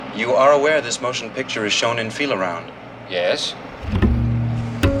You are aware this motion picture is shown in Feel-Around? Yes.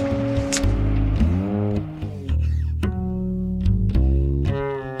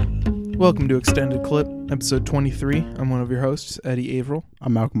 Welcome to Extended Clip, episode 23. I'm one of your hosts, Eddie Averill.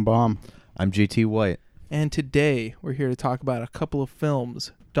 I'm Malcolm Baum. I'm JT White. And today, we're here to talk about a couple of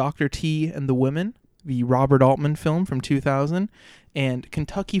films. Dr. T and the Women, the Robert Altman film from 2000, and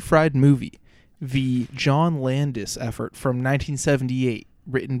Kentucky Fried Movie, the John Landis effort from 1978,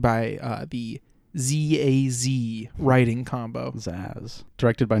 written by the ZAZ writing combo. Zaz.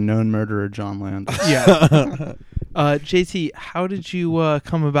 Directed by known murderer John Landis. Yeah. JT, how did you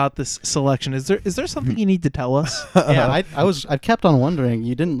come about this selection? Is there something you need to tell us? Yeah, I kept on wondering.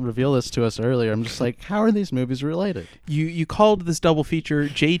 You didn't reveal this to us earlier. I'm just like, how are these movies related? You called this double feature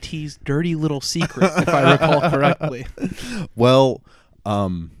JT's Dirty Little Secret, if I recall correctly. Well,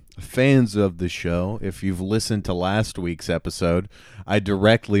 fans of the show, if you've listened to last week's episode, I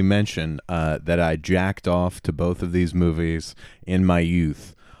directly mentioned that I jacked off to both of these movies in my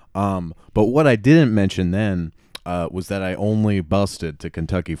youth. But what I didn't mention then was that I only busted to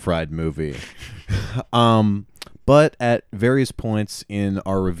Kentucky Fried Movie. But at various points in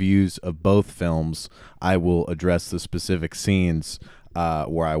our reviews of both films, I will address the specific scenes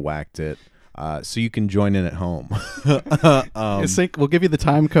where I whacked it. So you can join in at home. We'll give you the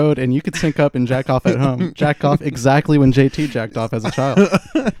time code, and you could sync up and jack off at home. Jack off exactly when JT jacked off as a child.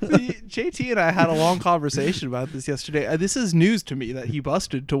 JT and I had a long conversation about this yesterday. This is news to me that he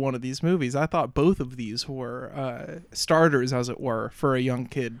busted to one of these movies. I thought both of these were starters, as it were, for a young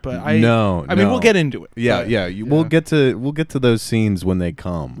kid. But I mean, we'll get into it. Yeah. We'll get to those scenes when they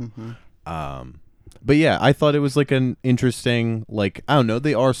come. Mm-hmm. But yeah, I thought it was like an interesting, like, I don't know,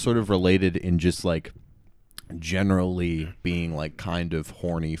 they are sort of related in just like generally being like kind of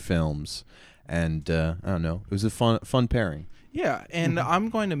horny films. And I don't know, it was a fun pairing. Yeah, and I'm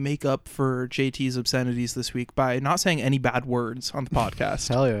going to make up for JT's obscenities this week by not saying any bad words on the podcast.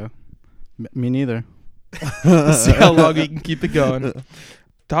 Hell yeah. Me neither. See how long we can keep it going.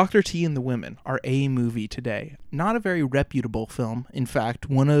 Dr. T and the Women, our A movie today. Not a very reputable film. In fact,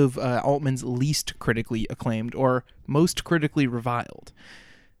 one of Altman's least critically acclaimed or most critically reviled.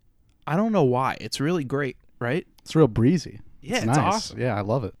 I don't know why. It's really great, right? It's real breezy. Yeah, it's nice. awesome. Yeah, I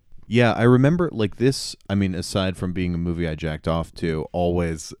love it. Yeah, I remember like this, I mean, aside from being a movie I jacked off to,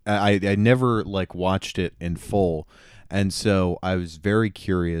 always, I never like watched it in full. And so I was very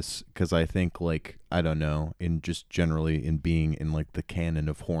curious because I think like, I don't know, in just generally in being in like the canon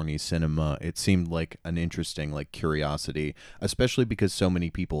of horny cinema, it seemed like an interesting like curiosity, especially because so many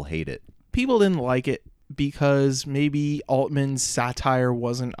people hate it. People didn't like it because maybe Altman's satire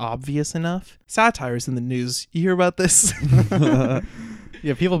wasn't obvious enough. Satire's in the news. You hear about this?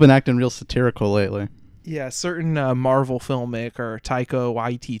 Yeah, people have been acting real satirical lately. Yeah, certain Marvel filmmaker Taika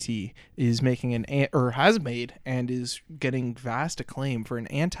Waititi is making has made and is getting vast acclaim for an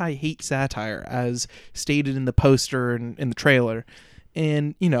anti-hate satire, as stated in the poster and in the trailer.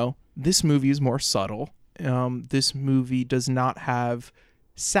 And you know, this movie is more subtle. This movie does not have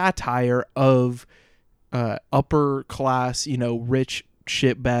satire of upper class, rich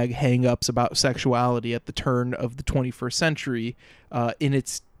shitbag hang-ups about sexuality at the turn of the 21st century in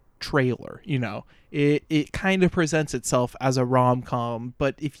its trailer. It kind of presents itself as a rom-com,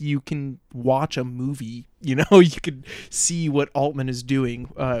 but if you can watch a movie, you can see what Altman is doing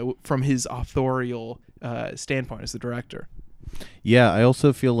from his authorial standpoint as the director. Yeah, I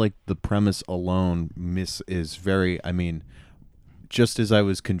also feel like the premise alone is very, I mean, just as I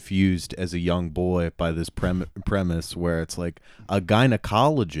was confused as a young boy by this premise where it's like a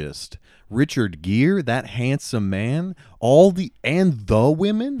gynecologist, Richard Gere, that handsome man, the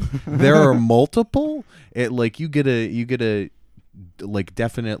women, there are multiple. It like you get a like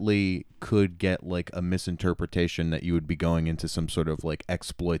definitely could get like a misinterpretation that you would be going into some sort of like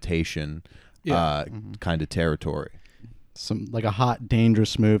exploitation kind of territory. Some like a hot,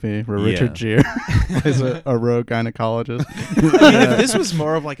 dangerous movie where Richard Gere is a rogue gynecologist. I mean, if this was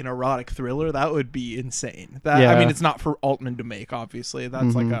more of like an erotic thriller, that would be insane. I mean, it's not for Altman to make, obviously.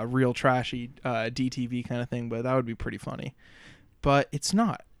 That's like a real trashy DTV kind of thing, but that would be pretty funny. But it's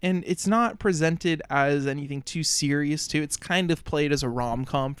not. And it's not presented as anything too serious, too. It's kind of played as a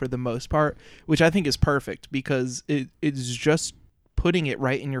rom-com for the most part, which I think is perfect because it's just putting it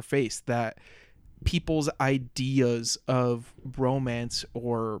right in your face that people's ideas of romance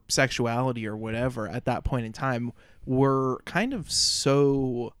or sexuality or whatever at that point in time were kind of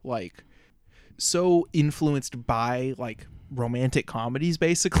so like so influenced by like romantic comedies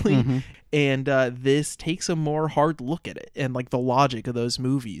basically, and this takes a more hard look at it and like the logic of those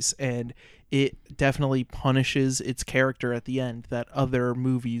movies, and it definitely punishes its character at the end that other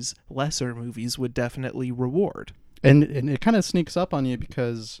movies, lesser movies, would definitely reward. And it kind of sneaks up on you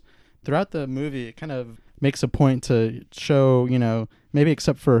because throughout the movie it kind of makes a point to show, you know, maybe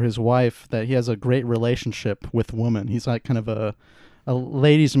except for his wife, that he has a great relationship with women. He's like kind of a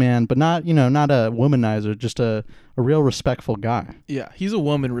ladies' man, but not, you know, not a womanizer, just a real respectful guy. Yeah, he's a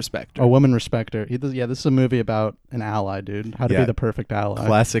woman respecter. A woman respecter. Yeah, this is a movie about an ally, dude. How to be the perfect ally.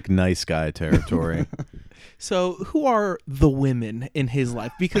 Classic nice guy territory. So who are the women in his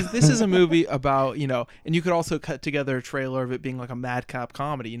life? Because this is a movie about, you know, and you could also cut together a trailer of it being like a madcap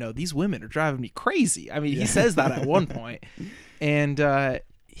comedy. You know, these women are driving me crazy. I mean, he says that at one point. And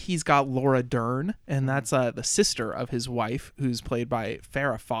he's got Laura Dern, and that's the sister of his wife, who's played by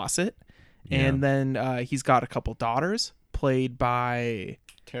Farrah Fawcett. Yeah. And then he's got a couple daughters played by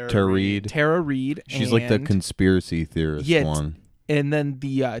Tara Reid. Tara Reid. She's like the conspiracy theorist one. And then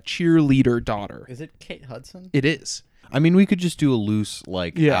the cheerleader daughter. Is it Kate Hudson? It is. I mean, we could just do a loose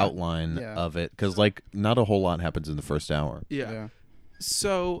outline of it, because like not a whole lot happens in the first hour. Yeah.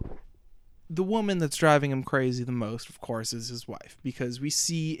 So the woman that's driving him crazy the most, of course, is his wife, because we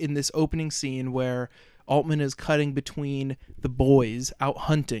see in this opening scene where Altman is cutting between the boys out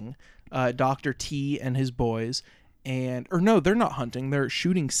hunting, Dr. T and his boys, or no, they're not hunting, they're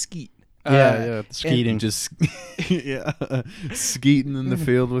shooting skeet. Skeeting. Just skeeting in the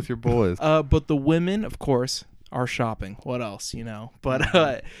field with your boys. But the women, of course, are shopping. What else, you know? But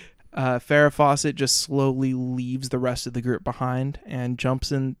Farrah Fawcett just slowly leaves the rest of the group behind and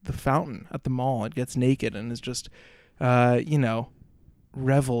jumps in the fountain at the mall and gets naked and is just, you know,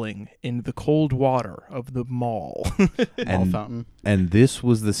 reveling in the cold water of the mall. Mall fountain. And this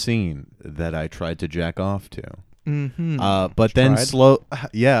was the scene that I tried to jack off to. Mm-hmm. But then it's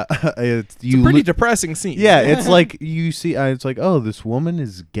a pretty depressing scene. Yeah, it's like you see, it's like, oh, this woman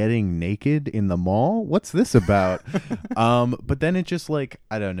is getting naked in the mall. What's this about? But then it just like,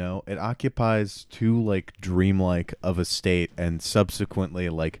 I don't know, it occupies too like dreamlike of a state, and subsequently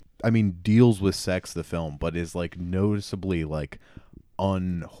like, I mean, deals with sex, the film, but is like noticeably like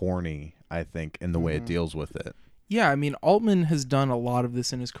unhorny, I think, in the way it deals with it. Yeah, I mean, Altman has done a lot of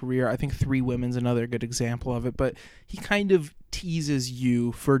this in his career. I think Three Women's another good example of it, but he kind of teases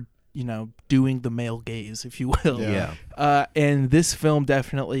you for, you know, doing the male gaze, if you will. Yeah. And this film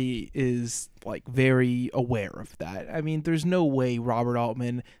definitely is like very aware of that. I mean, there's no way Robert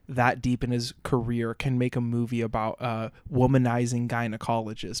Altman, that deep in his career, can make a movie about a womanizing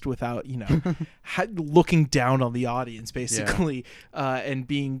gynecologist without, you know, looking down on the audience, basically, and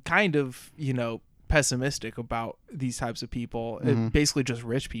being kind of, you know, pessimistic about these types of people, basically just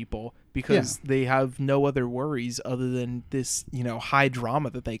rich people, because they have no other worries other than this, you know, high drama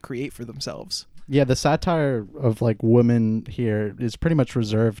that they create for themselves. Yeah, the satire of like women here is pretty much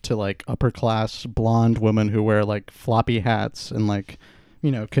reserved to like upper class blonde women who wear like floppy hats and like,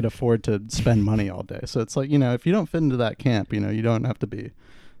 you know, could afford to spend money all day. So it's like, you know, if you don't fit into that camp, you know, you don't have to be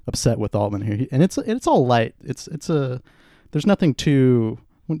upset with Altman here. And it's all light. There's nothing too,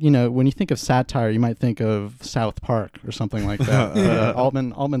 you know, when you think of satire, you might think of South Park or something like that. But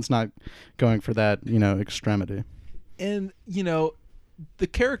Altman's not going for that, you know, extremity. And, you know, the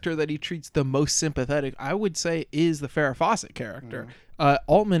character that he treats the most sympathetic, I would say, is the Farrah Fawcett character.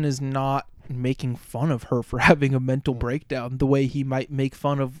 Altman is not making fun of her for having a mental breakdown the way he might make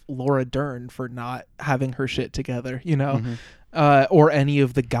fun of Laura Dern for not having her shit together, you know? Or any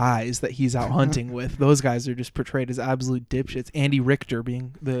of the guys that he's out hunting with. Those guys are just portrayed as absolute dipshits. Andy Richter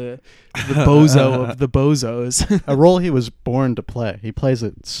being the bozo of the bozos. A role he was born to play. He plays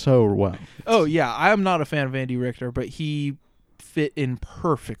it so well. Oh, yeah. I am not a fan of Andy Richter, but he fit in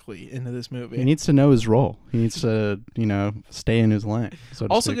perfectly into this movie. He needs to know his role. He needs to, you know, stay in his lane. So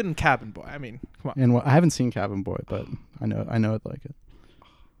to also speak. good in Cabin Boy. I mean, come on. And I haven't seen Cabin Boy, but I know I'd like it.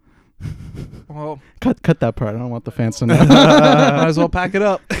 Well, cut that part. I don't want the fans to know. Might as well pack it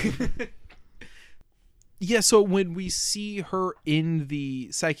up. Yeah, so when we see her in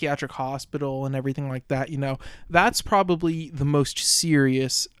the psychiatric hospital and everything like that, you know, that's probably the most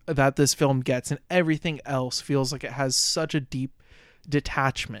serious that this film gets, and everything else feels like it has such a deep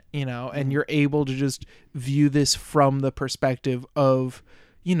detachment, you know, and you're able to just view this from the perspective of,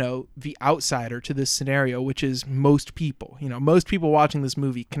 you know, the outsider to this scenario, which is most people. You know, most people watching this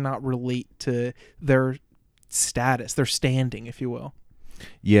movie cannot relate to their status, their standing, if you will.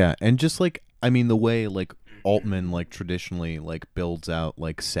 Yeah, and just like, I mean, the way like Altman like traditionally like builds out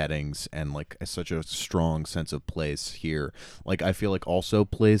like settings and like such a strong sense of place here, like I feel like also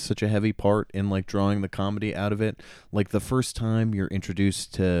plays such a heavy part in like drawing the comedy out of it. Like the first time you're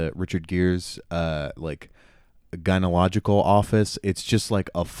introduced to Richard Gere's like gynecological office, it's just like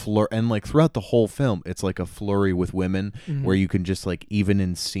a flurry, and like throughout the whole film it's like a flurry with women, where you can just like, even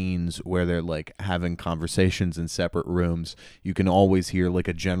in scenes where they're like having conversations in separate rooms, you can always hear like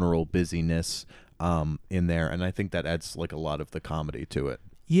a general busyness in there, and I think that adds like a lot of the comedy to it.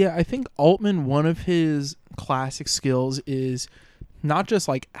 Yeah, I think Altman, one of his classic skills is not just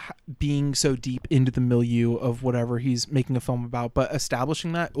like being so deep into the milieu of whatever he's making a film about, but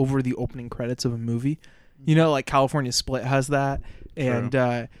establishing that over the opening credits of a movie. You know, like California Split has that, and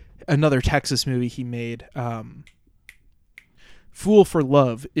another Texas movie he made, Fool for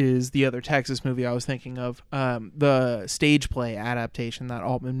Love, is the other Texas movie I was thinking of, the stage play adaptation that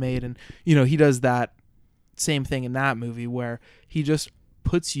Altman made. And, you know, he does that same thing in that movie where he just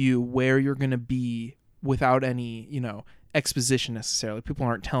puts you where you're going to be without any, you know, exposition necessarily. People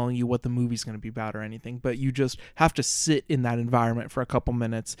aren't telling you what the movie's going to be about or anything, but you just have to sit in that environment for a couple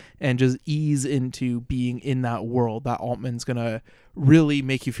minutes and just ease into being in that world that Altman's going to really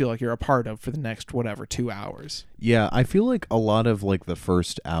make you feel like you're a part of for the next whatever 2 hours. Yeah, I feel like a lot of like the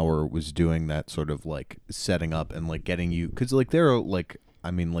first hour was doing that sort of like setting up and like getting you, because like there are like, I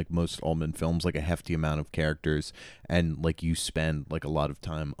mean, like most Altman films, like a hefty amount of characters, and like you spend like a lot of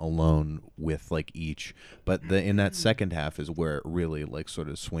time alone with like each. But in that second half is where it really like sort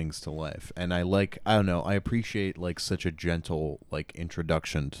of swings to life. And I don't know, I appreciate like such a gentle like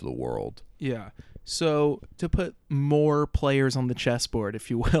introduction to the world. Yeah. So to put more players on the chessboard, if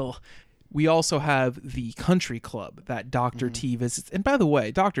you will, we also have the country club that Dr. T visits. And by the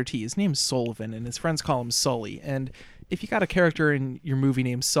way, Dr. T, his name's Sullivan, and his friends call him Sully. And if you got a character in your movie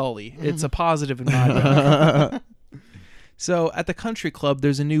named Sully, it's a positive in my book. So at the country club,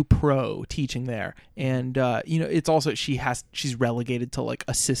 there's a new pro teaching there. And, you know, it's also, she's relegated to like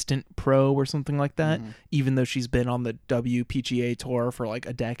assistant pro or something like that, even though she's been on the WPGA tour for like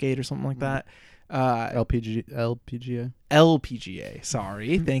a decade or something like that. LPGA.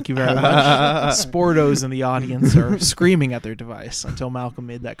 Sorry. Thank you very much. Sportos in the audience are screaming at their device until Malcolm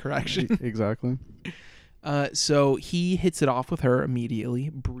made that correction. Exactly. So he hits it off with her immediately.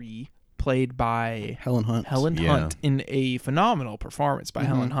 Bree, played by Helen Hunt. Hunt, in a phenomenal performance by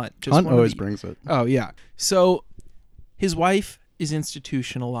Helen Hunt. Just Hunt always brings it. Oh, yeah. So his wife is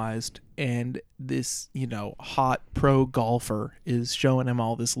institutionalized, and this, you know, hot pro golfer is showing him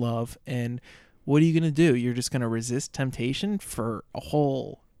all this love. And what are you going to do? You're just going to resist temptation for a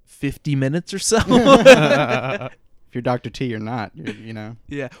whole 50 minutes or so? If you're Dr. T, you're not. You know.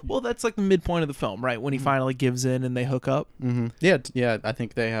 Yeah. Well, that's like the midpoint of the film, right? When he finally gives in and they hook up. Yeah. I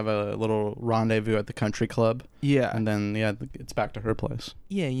think they have a little rendezvous at the country club. Yeah. And then it's back to her place.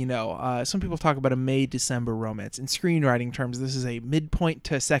 Yeah, you know, some people talk about a May-December romance. In screenwriting terms, this is a midpoint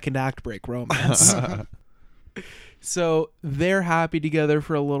to second act break romance. So they're happy together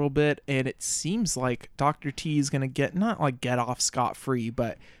for a little bit, and it seems like Dr. T is going to not get off scot-free,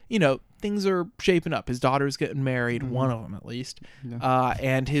 but, you know, things are shaping up. His daughter's getting married, one of them at least. Yeah.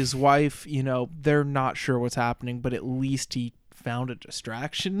 And his wife, you know, they're not sure what's happening, but at least he found a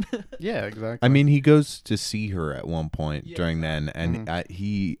distraction. Yeah, exactly. I mean, he goes to see her at one point during then, and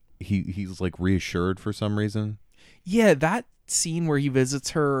he's like reassured for some reason. Yeah, that scene where he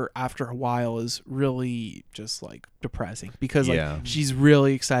visits her after a while is really just like depressing, because like she's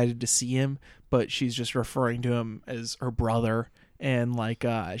really excited to see him, but she's just referring to him as her brother, and like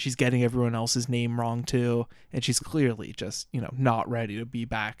she's getting everyone else's name wrong too, and she's clearly just, you know, not ready to be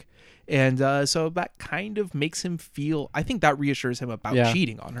back. And so that kind of makes him feel, I think that reassures him about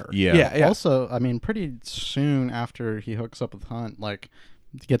cheating on her. Yeah. Also, I mean, pretty soon after he hooks up with Hunt, like,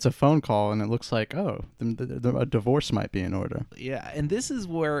 gets a phone call, and it looks like, a divorce might be in order. Yeah, and this is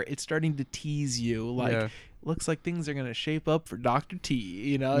where it's starting to tease you. Like, looks like things are going to shape up for Dr. T.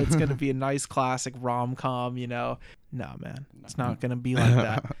 You know, it's going to be a nice classic rom-com, you know. No, man, it's not going to be like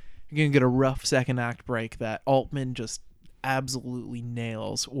that. You're going to get a rough second act break that Altman just absolutely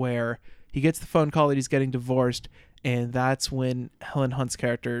nails, where he gets the phone call that he's getting divorced, and that's when Helen Hunt's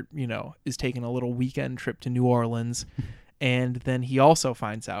character, you know, is taking a little weekend trip to New Orleans. And then he also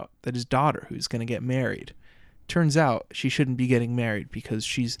finds out that his daughter, who's going to get married, turns out she shouldn't be getting married because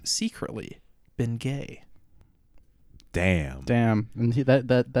she's secretly been gay. Damn. And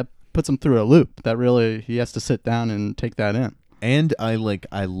that puts him through a loop. That really, he has to sit down and take that in. And I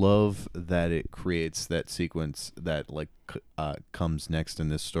love that it creates that sequence that like comes next in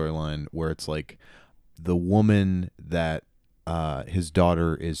this storyline, where it's like the woman that his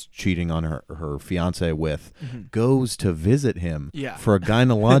daughter is cheating on her fiance with, goes to visit him for a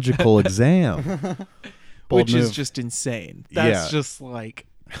gynecological exam. Which move. is just insane. That's just like,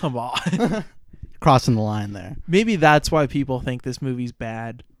 come on. Crossing the line there. Maybe that's why people think this movie's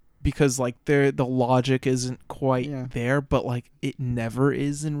bad, because like the logic isn't quite there, but like it never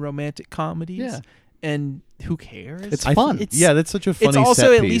is in romantic comedies. Yeah. And who cares? It's fun. That's such a funny. It's also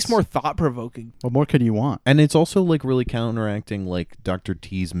set at piece. least more thought provoking. What more could you want? And it's also like really counteracting like Dr.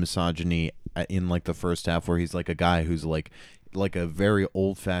 T's misogyny in like the first half, where he's like a guy who's like a very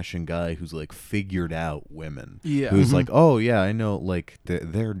old-fashioned guy who's like figured out women. Yeah. Who's like, oh yeah, I know, like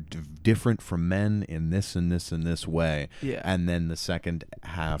they're different from men in this and this and this way. Yeah. And then the second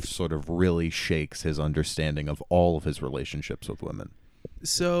half sort of really shakes his understanding of all of his relationships with women.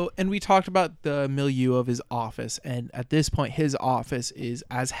 So, and we talked about the milieu of his office, and at this point, his office is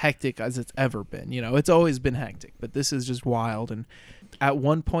as hectic as it's ever been. You know, it's always been hectic, but this is just wild. And at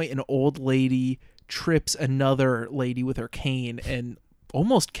one point, an old lady trips another lady with her cane and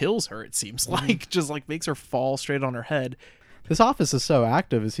almost kills her, it seems like. Just like makes her fall straight on her head. This office is so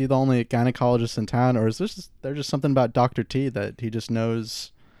active. Is he the only gynecologist in town, or is there just something about Dr. T that he just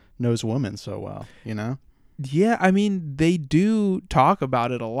knows women so well, you know? Yeah, I mean, they do talk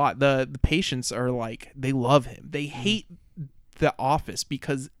about it a lot. The patients are like, they love him. They hate the office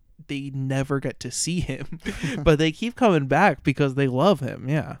because they never get to see him, but they keep coming back because they love him.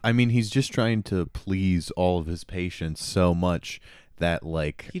 Yeah. I mean, he's just trying to please all of his patients so much that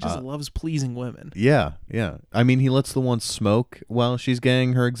like he just loves pleasing women. Yeah. I mean, he lets the one smoke while she's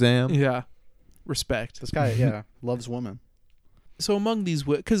getting her exam. Yeah. Respect. This guy, loves women. So among these,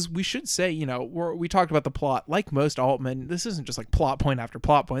 because we should say, you know, we talked about the plot. Like most Altman, this isn't just like plot point after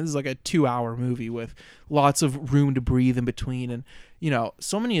plot point. This is like a 2-hour movie with lots of room to breathe in between. And, you know,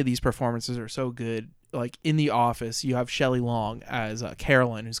 so many of these performances are so good. Like in The Office, you have Shelley Long as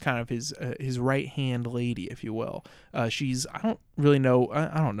Carolyn, who's kind of his right-hand lady, if you will. She's, I don't really know,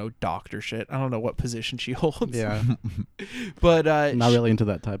 I don't know doctor shit. I don't know what position she holds. Yeah. But not really into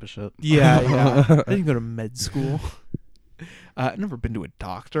that type of shit. Yeah. I didn't go to med school. I've never been to a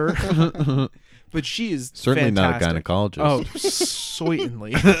doctor, but she is certainly fantastic. not a gynecologist. Oh,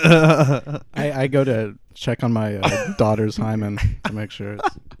 certainly. I go to check on my daughter's hymen to make sure.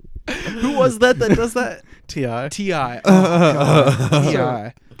 Who was that does that? T.I. T.I. Oh, God.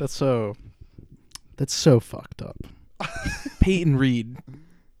 T.I. That's so fucked up. Peyton Reed,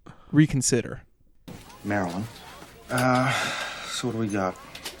 reconsider. Marilyn. So what do we got?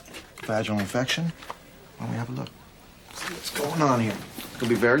 Vaginal infection? Why don't we have a look? See what's going on here. It's gonna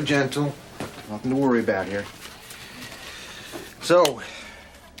be very gentle. Nothing to worry about here. So,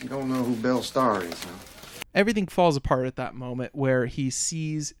 you don't know who Belle Starr is, huh? Everything falls apart at that moment where he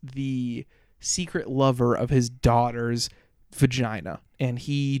sees the secret lover of his daughter's vagina, and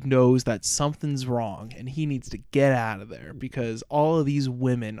he knows that something's wrong and he needs to get out of there because all of these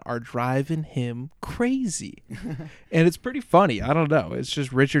women are driving him crazy. And it's pretty funny. I don't know. It's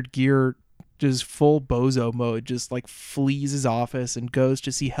just Richard Gere just full bozo mode, just like flees his office and goes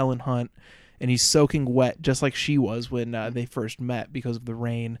to see Helen Hunt, and he's soaking wet just like she was when they first met because of the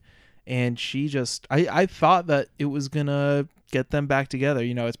rain. And she just, I thought that it was gonna get them back together.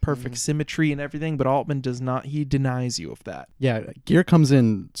 You know, it's perfect symmetry and everything, but Altman does not. He denies you of that. Yeah, Gere comes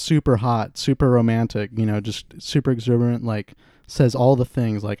in super hot, super romantic, you know, just super exuberant, like says all the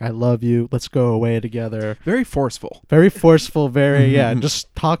things like, I love you, let's go away together. Very forceful. Very forceful, very,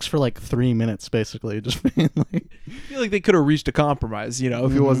 just talks for like 3 minutes, basically. Just being like... I feel like they could have reached a compromise, you know,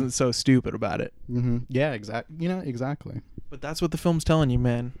 if he wasn't so stupid about it. Yeah, exactly. You know, exactly. But that's what the film's telling you,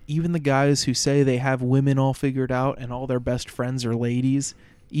 man. Even the guys who say they have women all figured out and all their best friends are ladies,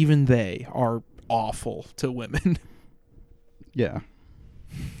 even they are awful to women. Yeah.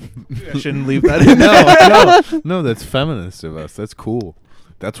 I shouldn't leave that in. No, that's feminist of us. That's cool.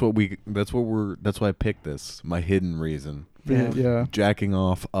 That's why I picked this. My hidden reason. Yeah. Jacking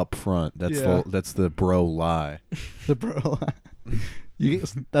off up front. That's the bro lie. The bro lie.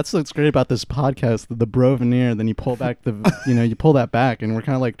 That's what's great about this podcast, the bro veneer. Then you pull back you pull that back, and we're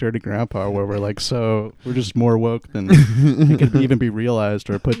kind of like Dirty Grandpa, where we're like, so we're just more woke than it could even be realized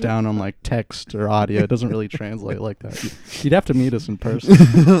or put down on like text or audio. It doesn't really translate like that. You'd have to meet us in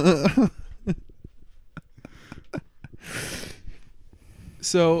person.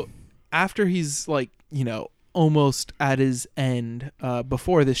 So after he's like, you know, almost at his end,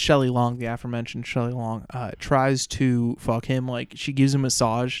 before this Shelley Long, the aforementioned Shelley Long, tries to fuck him. Like, she gives a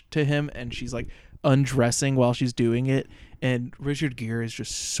massage to him and she's like undressing while she's doing it, And Richard Gere is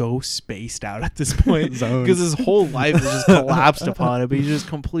just so spaced out at this point Zoned. because his whole life is just collapsed upon him. He's just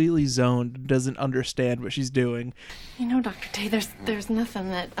completely zoned, doesn't understand what she's doing. You know, Dr. T, there's nothing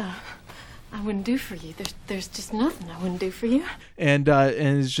that I wouldn't do for you. There's just nothing I wouldn't do for you. And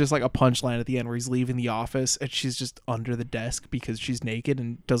it's just like a punchline at the end where he's leaving the office and she's just under the desk because she's naked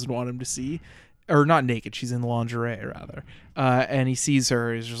and doesn't want him to see. Or not naked, she's in lingerie rather. And he sees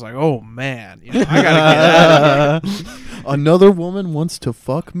her, he's just like, oh man, I gotta get out of here. Another woman wants to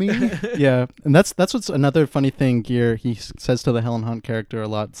fuck me? Yeah, and that's what's another funny thing here. He says to the Helen Hunt character a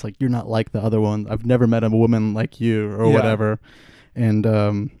lot, it's like, you're not like the other one. I've never met a woman like you, or whatever. And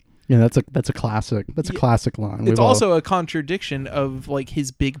that's a classic. That's a classic line. It's also a contradiction of like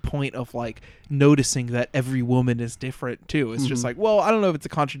his big point of like noticing that every woman is different too. It's just like, well, I don't know if it's a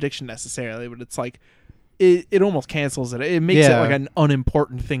contradiction necessarily, but it's like it almost cancels it. It makes it like an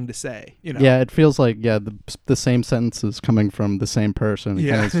unimportant thing to say. Yeah, it feels like the same sentence is coming from the same person.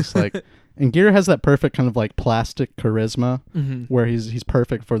 Yeah, it's just like. And Gere has that perfect kind of like plastic charisma where he's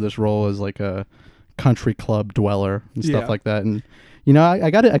perfect for this role as like a country club dweller and stuff like that. And I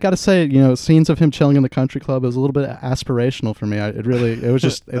gotta say, scenes of him chilling in the country club was a little bit aspirational for me.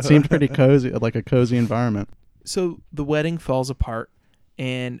 It seemed pretty cozy, like a cozy environment. So the wedding falls apart,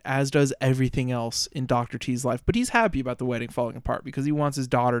 and as does everything else in Dr. T's life. But he's happy about the wedding falling apart because he wants his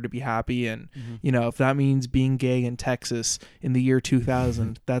daughter to be happy. And, if that means being gay in Texas in the year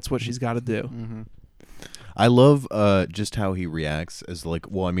 2000, that's what she's got to do. I love just how he reacts as like,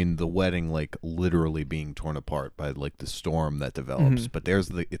 well, I mean, the wedding like literally being torn apart by like the storm that develops. But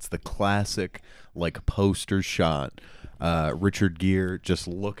it's the classic like poster shot. Richard Gere just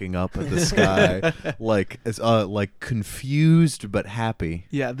looking up at the sky, like confused but happy.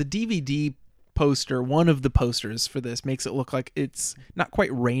 Yeah, the DVD poster, one of the posters for this, makes it look like it's not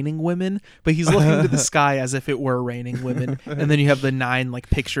quite raining women, but he's looking to the sky as if it were raining women. And then you have the 9 like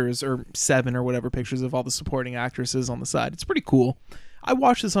pictures or 7 or whatever pictures of all the supporting actresses on the side. It's pretty cool. I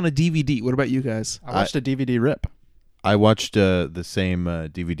watched this on a DVD. What about you guys? I watched a DVD rip. I watched the same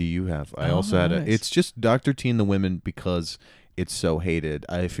DVD you have. I also had nice. It's just Dr. T and the Women because it's so hated.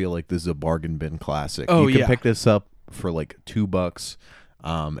 I feel like this is a bargain bin classic. Oh, you can yeah. pick this up for like $2.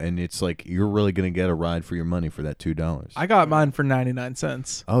 And it's like you're really gonna get a ride for your money for that $2. I got mine for 99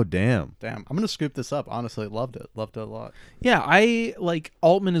 cents. Oh damn! I'm gonna scoop this up. Honestly, loved it a lot. Yeah, I like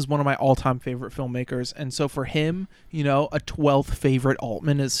Altman is one of my all-time favorite filmmakers, and so for him, a 12th favorite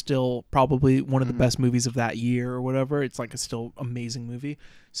Altman is still probably one of the best movies of that year or whatever. It's like a still amazing movie.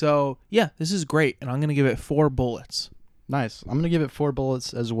 So yeah, this is great, and I'm gonna give it 4 bullets. Nice. I'm gonna give it 4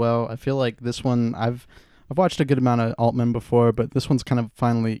 bullets as well. I feel like this one I've watched a good amount of Altman before, but this one's kind of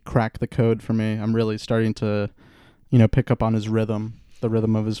finally cracked the code for me. I'm really starting to, pick up on his rhythm, the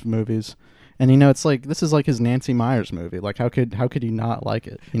rhythm of his movies. And it's like this is like his Nancy Meyers movie. Like how could you not like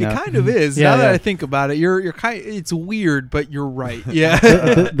it? It kind of is. Now that I think about it, you're kind. It's weird, but you're right. Yeah.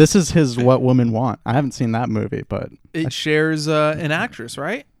 This is his What Women Want. I haven't seen that movie, but it shares an actress,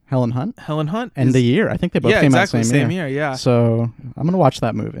 right? Helen Hunt. And the year. I think they both came out same year. Yeah. So I'm gonna watch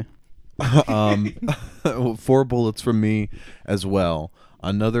that movie. 4 bullets from me as well.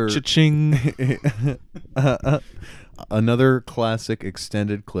 Another Cha-ching. Another classic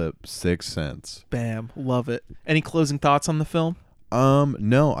extended clip, 6 cents. Bam, love it. Any closing thoughts on the film?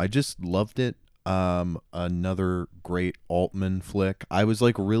 No, I just loved it. Another great Altman flick. I was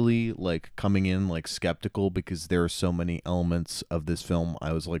like really like coming in like skeptical because there are so many elements of this film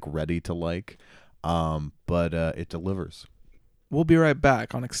I was like ready to like, but it delivers. We'll be right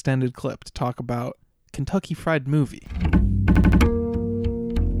back on Extended Clip to talk about Kentucky Fried Movie.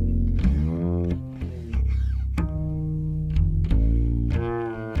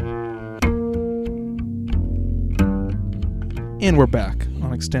 And we're back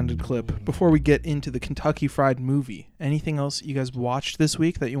on Extended Clip. Before we get into the Kentucky Fried Movie, anything else you guys watched this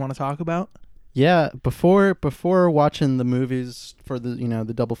week that you want to talk about? Yeah, before watching the movies for the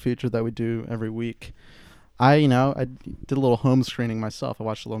the double feature that we do every week, I did a little home screening myself. I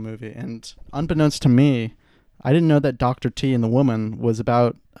watched a little movie, and unbeknownst to me, I didn't know that Dr. T and the Woman was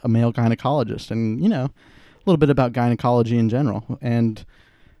about a male gynecologist and, a little bit about gynecology in general. And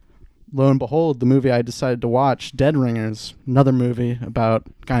lo and behold, the movie I decided to watch, Dead Ringers, another movie about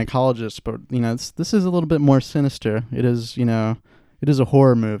gynecologists, but, this is a little bit more sinister. It is a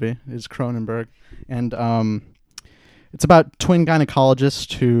horror movie. It's Cronenberg. And, it's about twin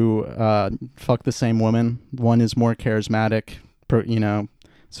gynecologists who fuck the same woman. One is more charismatic,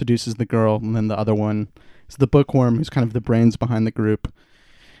 seduces the girl, and then the other one is the bookworm who's kind of the brains behind the group.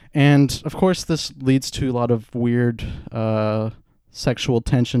 And, of course, this leads to a lot of weird sexual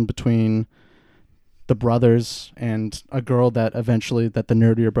tension between the brothers and a girl that eventually that the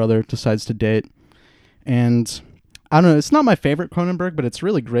nerdier brother decides to date. And I don't know, it's not my favorite Cronenberg, but it's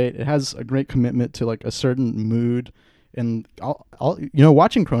really great. It has a great commitment to like a certain mood. And I'll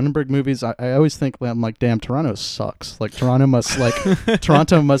watching Cronenberg movies, I always think, I'm like, damn, Toronto sucks. Like Toronto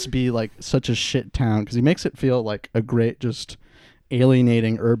must be like such a shit town, because he makes it feel like a great, just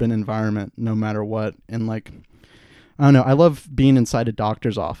alienating urban environment no matter what. And like, I don't know, I love being inside a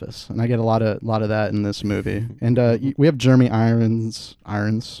doctor's office, and I get a lot of that in this movie. And we have Jeremy Irons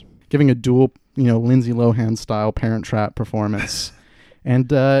giving a dual, Lindsay Lohan style Parent Trap performance.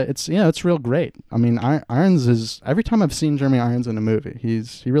 And it's real great. I mean, Irons is, every time I've seen Jeremy Irons in a movie,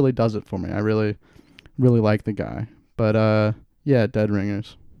 he really does it for me. I really, really like the guy. But yeah, Dead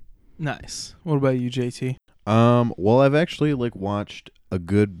Ringers. Nice. What about you, JT? Well, I've actually watched a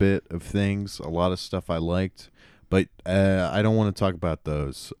good bit of things, a lot of stuff I liked, but I don't want to talk about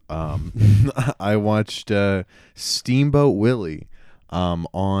those. I watched Steamboat Willie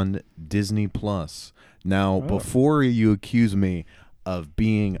on Disney Plus. Now, before you accuse me of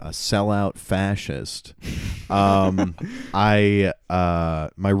being a sellout fascist, my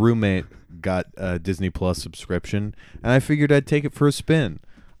roommate got a Disney Plus subscription, and I figured I'd take it for a spin.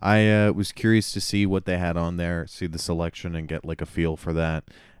 I was curious to see what they had on there, see the selection, and get a feel for that.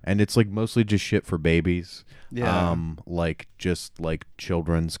 And it's mostly just shit for babies. Yeah. Just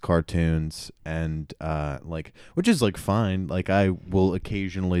children's cartoons, and which is fine. I will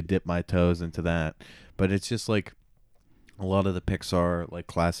occasionally dip my toes into that, but it's just a lot of the Pixar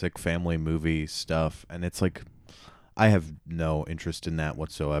classic family movie stuff, and it's I have no interest in that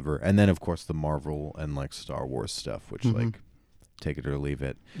whatsoever. And then of course the Marvel and Star Wars stuff, which take it or leave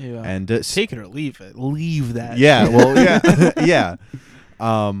it. Yeah. And take it or leave it. Leave that. Yeah. Well. Yeah. Yeah.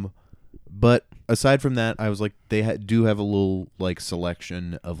 But aside from that, I was they do have a little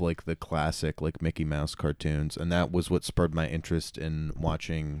selection of the classic Mickey Mouse cartoons, and that was what spurred my interest in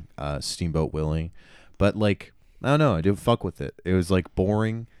watching Steamboat Willie. But I don't know, I didn't fuck with it. It was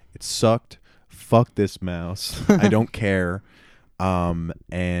boring. It sucked. Fuck this mouse. I don't care.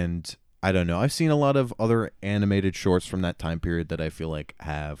 And I don't know. I've seen a lot of other animated shorts from that time period that I feel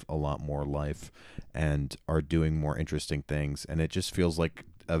have a lot more life and are doing more interesting things. And it just feels like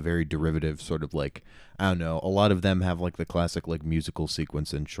a very derivative sort of I don't know. A lot of them have the classic musical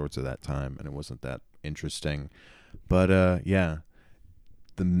sequence in shorts of that time, and it wasn't that interesting. But yeah,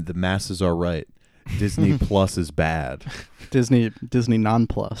 the masses are right. Disney Plus is bad. Disney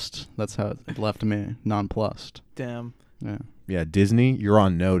nonplussed. That's how it left me, nonplussed. Damn. Yeah, Disney, you're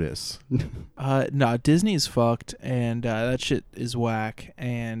on notice. No, Disney's fucked, and that shit is whack.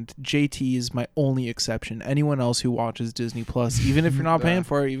 And JT is my only exception. Anyone else who watches Disney Plus, even if you're not paying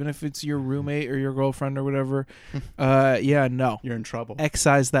for it, even if it's your roommate or your girlfriend or whatever, yeah, no, you're in trouble.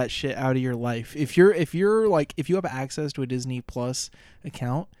 Excise that shit out of your life. If you have access to a Disney Plus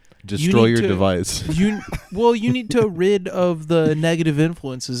account, destroy your device. You need to rid of the negative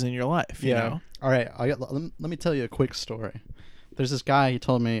influences in your life. You know? All right. Let me tell you a quick story. There's this guy, he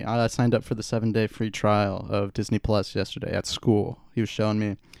told me, I signed up for the 7-day free trial of Disney Plus yesterday at school. He was showing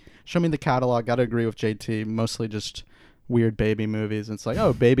me the catalog. Got to agree with JT, mostly just weird baby movies. And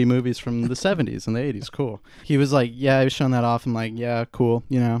it's baby movies from the 70s and the 80s, cool. He was he was showing that off. I'm like, yeah, cool,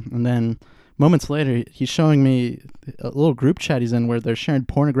 And then moments later, he's showing me a little group chat he's in where they're sharing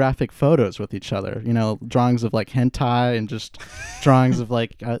pornographic photos with each other. Drawings of hentai and just drawings of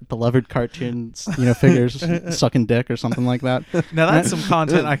beloved cartoons, figures sucking dick or something like that. Now that's some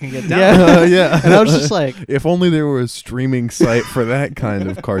content I can get down. Yeah, yeah. And I was just if only there were a streaming site for that kind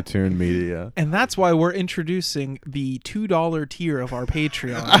of cartoon media. And that's why we're introducing the $2 tier of our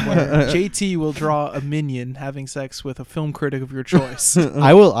Patreon, where JT will draw a minion having sex with a film critic of your choice.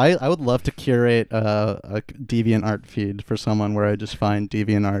 I would love to curate a DeviantArt feed for someone where I just find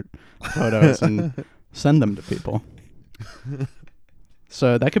DeviantArt photos and send them to people.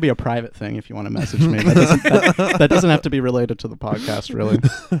 So that could be a private thing if you want to message me. That doesn't have to be related to the podcast, really.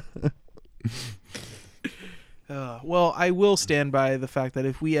 Well, I will stand by the fact that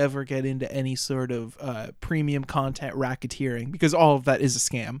if we ever get into any sort of premium content racketeering, because all of that is a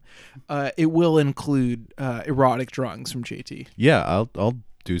scam, it will include erotic drawings from JT. Yeah, I'll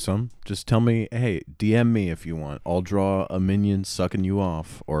do some. Just tell me, hey, DM me if you want. I'll draw a minion sucking you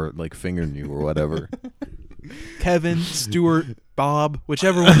off or fingering you or whatever. Kevin, Stuart, Bob,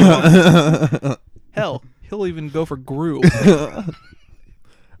 whichever one you want. Hell, he'll even go for Gru.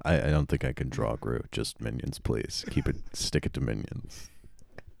 I don't think I can draw Gru. Just minions, please. Stick it to minions.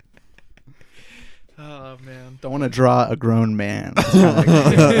 Oh, man. Don't want to draw a grown man. I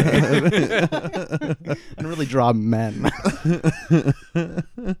don't really draw men.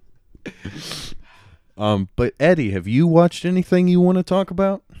 But Eddie, have you watched anything you want to talk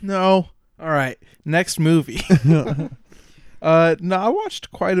about? No. All right. Next movie. No, I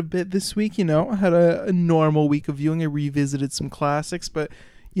watched quite a bit this week. I had a normal week of viewing. I revisited some classics, but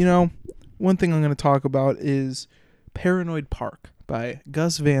one thing I'm going to talk about is Paranoid Park by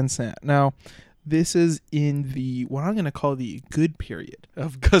Gus Van Sant. Now, this is in the what I'm going to call the good period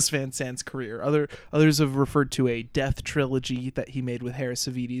of Gus Van Sant's career. Others have referred to a death trilogy that he made with Harris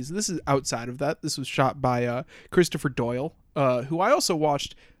Savides. This is outside of that. This was shot by Christopher Doyle, who I also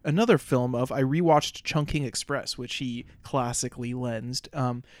watched another film of. I rewatched Chungking Express, which he classically lensed.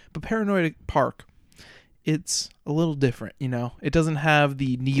 But Paranoid Park, it's a little different, It doesn't have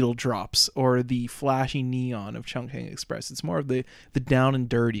the needle drops or the flashy neon of Chungking Express. It's more of the down and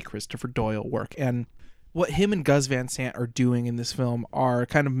dirty Christopher Doyle work. And what him and Gus Van Sant are doing in this film are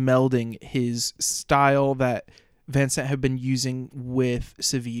kind of melding his style that Van Sant had been using with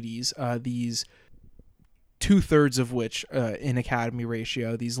Savides, these 2/3 of which in Academy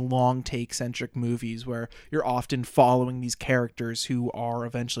ratio, these long take centric movies where you're often following these characters who are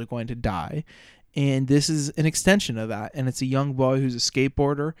eventually going to die. And this is an extension of that. And it's a young boy who's a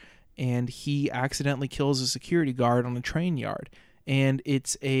skateboarder, and he accidentally kills a security guard on a train yard. And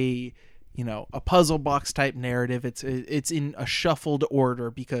it's a puzzle box type narrative. It's in a shuffled order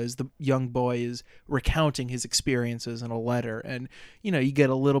because the young boy is recounting his experiences in a letter. And, you get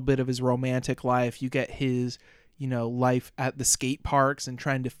a little bit of his romantic life. You get his, life at the skate parks and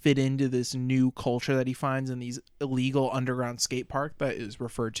trying to fit into this new culture that he finds in these illegal underground skate park that is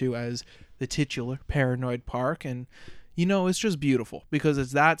referred to as the titular Paranoid Park. And it's just beautiful because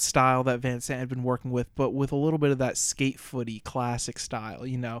it's that style that Van Sant had been working with, but with a little bit of that skate footy classic style.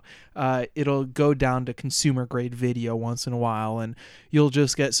 It'll go down to consumer grade video once in a while, and you'll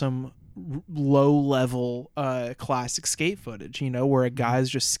just get some low level classic skate footage, where a guy's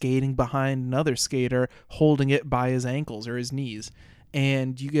just skating behind another skater holding it by his ankles or his knees.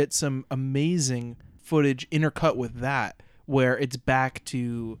 And you get some amazing footage intercut with that where it's back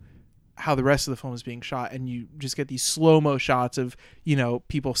to how the rest of the film is being shot, and you just get these slow-mo shots of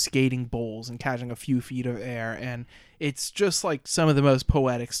people skating bowls and catching a few feet of air. And it's just like some of the most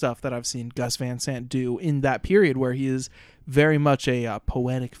poetic stuff that I've seen Gus Van Sant do in that period where he is very much a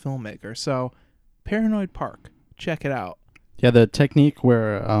poetic filmmaker. So Paranoid Park, check it out. Yeah, the technique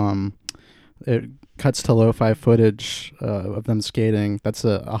where it cuts to lo-fi footage of them skating, that's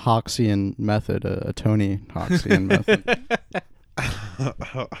a Hawksian method, a Tony Hawksian method.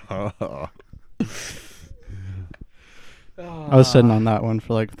 I was sitting on that one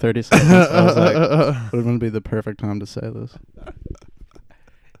for like 30 seconds. I was like, would be the perfect time to say this.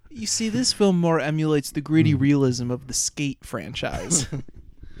 You see, this film more emulates the gritty realism of the Skate franchise.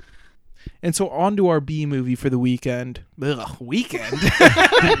 And so on to our B movie for the weekend. Weekend?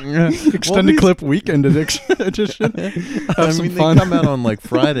 Extended clip weekend edition. Have some fun. They come out on like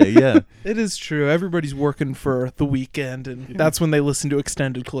Friday, yeah. It is true. Everybody's working for the weekend, and that's when they listen to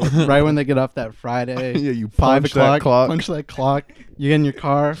extended clip. Right when they get off that Friday. Yeah, you 5 punch o'clock. that clock. Punch that clock. You get in your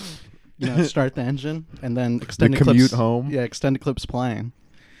car, start the engine, and then extended the commute clips, home. Yeah, extended clips playing.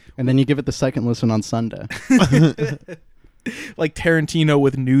 And then you give it the second listen on Sunday. Like Tarantino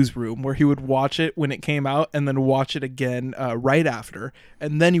with Newsroom, where he would watch it when it came out and then watch it again right after,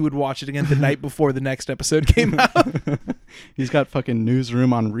 and then he would watch it again the night before the next episode came out. He's got fucking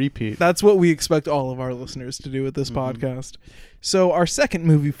Newsroom on repeat. That's what we expect all of our listeners to do with this podcast. So our second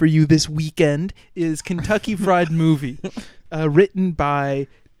movie for you this weekend is Kentucky Fried Movie, written by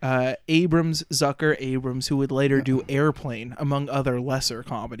Zucker Abrams, who would later do Airplane, among other lesser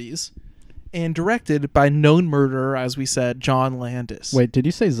comedies. And directed by known murderer, as we said, John Landis. Wait, did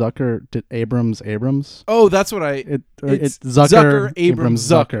you say Zucker? Did Abrams? Oh, that's what it's Zucker, Abrams,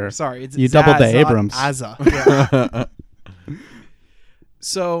 Zucker. Sorry, it's you doubled the Abrams. Azza. Yeah.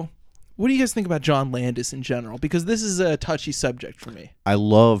 So, what do you guys think about John Landis in general? Because this is a touchy subject for me. I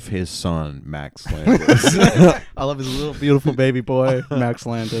love his son, Max Landis. I love his little beautiful baby boy, Max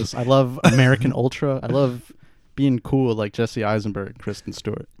Landis. I love American Ultra. I love being cool like Jesse Eisenberg, Kristen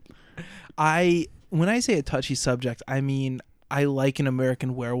Stewart. When I say a touchy subject, I mean I like An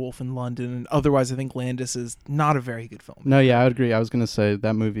American Werewolf in London, and otherwise I think Landis is not a very good film. No, yeah, I would agree. I was going to say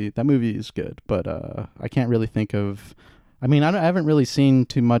that movie is good, but I can't really think of... I mean, I haven't really seen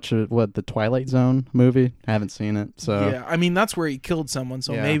too much of the Twilight Zone movie. I haven't seen it, so... Yeah, I mean, that's where he killed someone,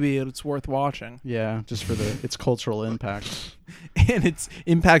 so maybe it's worth watching. Yeah, just for its cultural impact. And its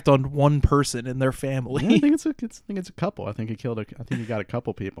impact on one person and their family. Yeah, I think it's a couple. I think he got a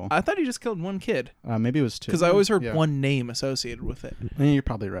couple people. I thought he just killed one kid. Maybe it was two. Because I always heard one name associated with it. Yeah, you're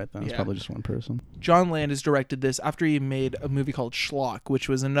probably right, then. It's probably just one person. John Landis directed this after he made a movie called Schlock, which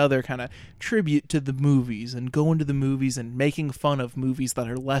was another kind of tribute to the movies and going to the movies and making fun of movies that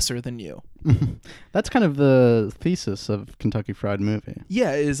are lesser than you. That's kind of the thesis of Kentucky Fried Movie.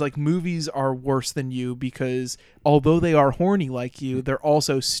 Yeah, it is like movies are worse than you because although they are horny like you, they're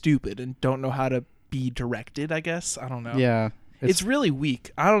also stupid and don't know how to be directed, I guess. I don't know. Yeah. It's really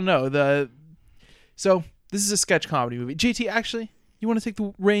weak. I don't know. So this is a sketch comedy movie. JT, actually, you want to take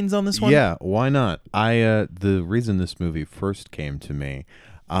the reins on this one? Yeah, why not? The reason this movie first came to me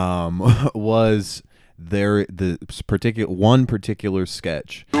was one particular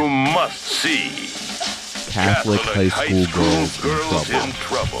sketch. You must see Catholic high school girls in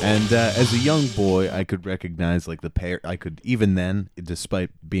trouble. And as a young boy, I could recognize like I could even then, despite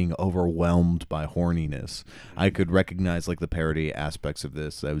being overwhelmed by horniness, I could recognize like the parody aspects of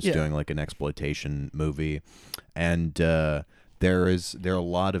this. I was doing like an exploitation movie, and there are a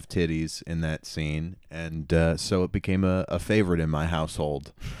lot of titties in that scene, and so it became a favorite in my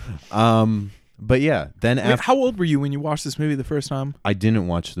household. But yeah, then after... How old were you when you watched this movie the first time? I didn't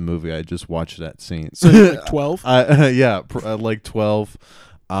watch the movie. I just watched that scene. So you're like 12? Yeah, like 12.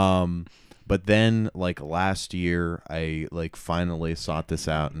 But then like last year, I like finally sought this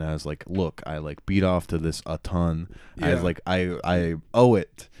out, and I was like, look, I like beat off to this a ton. Yeah. I was like, I owe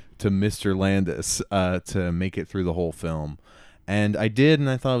it to Mr. Landis to make it through the whole film. And I did, and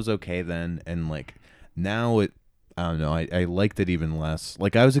I thought it was okay then. And like now I don't know, I liked it even less.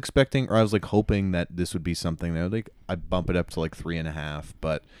 Like I was expecting, or I was like hoping that this would be something that like I'd bump it up to like 3.5,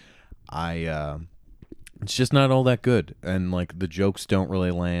 but it's just not all that good. And like the jokes don't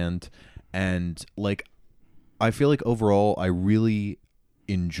really land. And like I feel like overall I really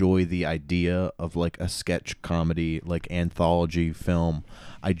enjoy the idea of like a sketch comedy, like anthology film.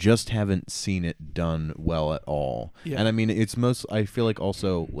 I just haven't seen it done well at all. Yeah. And I mean, I feel like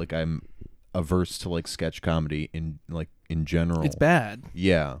also like I'm averse to like sketch comedy in general. It's bad.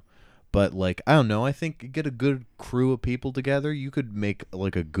 Yeah. But like, I don't know, I think get a good crew of people together, you could make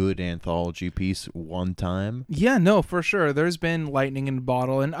like a good anthology piece one time. Yeah, no, for sure. There's been lightning in a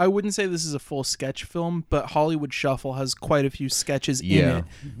bottle, and I wouldn't say this is a full sketch film, but Hollywood Shuffle has quite a few sketches in it.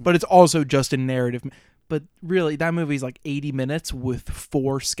 But it's also just a narrative. But really, that movie's like 80 minutes with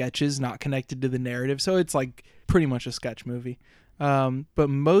 4 sketches not connected to the narrative, so it's like pretty much a sketch movie. But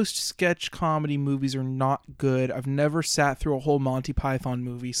most sketch comedy movies are not good. I've never sat through a whole Monty Python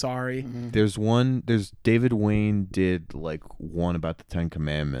movie. Sorry. Mm-hmm. There's David Wayne did like one about the 10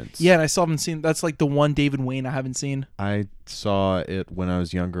 Commandments. Yeah, and I still haven't seen. That's like the one David Wayne I haven't seen. I saw it when I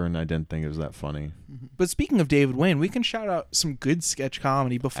was younger, and I didn't think it was that funny. But speaking of David Wayne, we can shout out some good sketch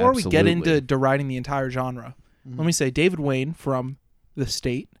comedy before we get into deriding the entire genre. Let me say David Wayne from The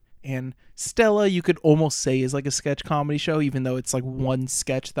State. And Stella, you could almost say, is like a sketch comedy show, even though it's like one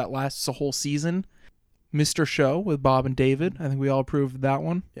sketch that lasts a whole season. Mr. Show with Bob and David. I think we all approved of that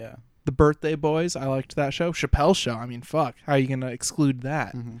one. Yeah. The Birthday Boys. I liked that show. Chappelle's Show. I mean, fuck. How are you going to exclude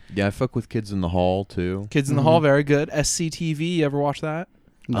that? Yeah, I fuck with Kids in the Hall, too. Kids in the Hall, very good. SCTV, you ever watch that?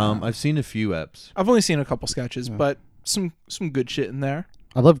 I've seen a few eps. I've only seen a couple sketches, but some good shit in there.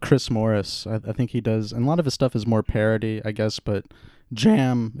 I love Chris Morris. I think he does, and a lot of his stuff is more parody, I guess, but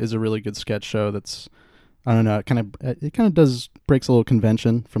Jam is a really good sketch show that's, I don't know, it kind of breaks a little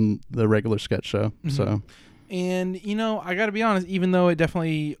convention from the regular sketch show. So, and you know, I got to be honest, even though it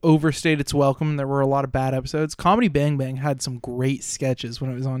definitely overstayed its welcome, there were a lot of bad episodes. Comedy Bang Bang had some great sketches when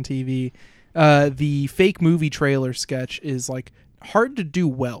it was on TV. The fake movie trailer sketch is like hard to do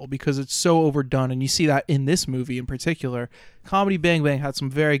well because it's so overdone, and you see that in this movie in particular. Comedy Bang Bang had some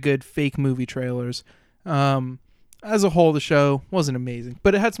very good fake movie trailers. As a whole, the show wasn't amazing,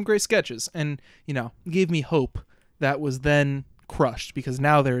 but it had some great sketches, and you know, gave me hope that was then crushed because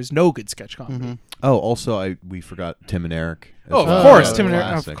now there is no good sketch comedy. Oh, also, we forgot Tim and Eric. Oh, of course, Tim and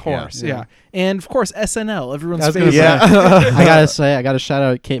Eric, of course, yeah. And of course, SNL, everyone's favorite. Yeah, I gotta gotta shout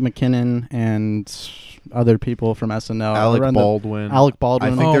out Kate McKinnon and other people from SNL. Alec Baldwin.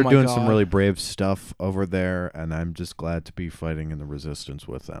 I think they're doing some really brave stuff over there, and I'm just glad to be fighting in the resistance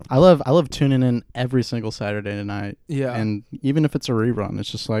with them. I love tuning in every single Saturday night. Yeah. And even if it's a rerun,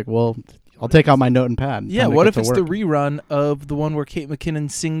 it's just like, well, I'll take out my note and pad. Yeah, what if it's the rerun of the one where Kate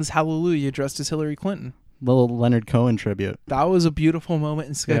McKinnon sings Hallelujah dressed as Hillary Clinton? Little Leonard Cohen tribute. That was a beautiful moment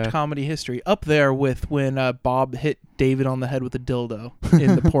in sketch comedy history. Up there with when Bob hit David on the head with a dildo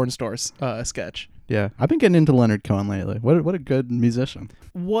in the porn store sketch. Yeah, I've been getting into Leonard Cohen lately. What a good musician.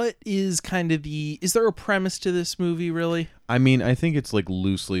 What is kind of is there a premise to this movie, really? I mean, I think it's like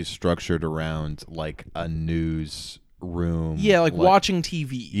loosely structured around like a news room. Yeah, like watching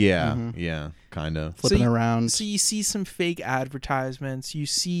TV. Yeah, yeah, kind of. Flipping around. So you see some fake advertisements, you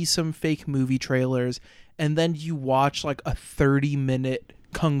see some fake movie trailers, and then you watch like a 30-minute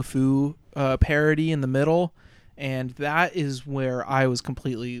kung fu parody in the middle, and that is where I was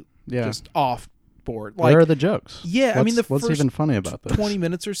completely just off board. Like, where are the jokes? Yeah, I mean, what's first even funny about this? 20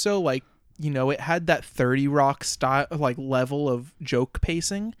 minutes or so, like, you know, it had that 30 Rock style, like, level of joke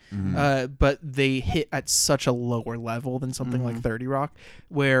pacing, but they hit at such a lower level than something like 30 Rock,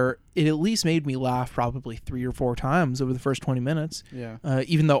 where it at least made me laugh probably 3 or 4 times over the first 20 minutes. Yeah.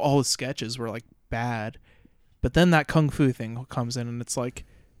 Even though all the sketches were like bad, but then that kung fu thing comes in, and it's like,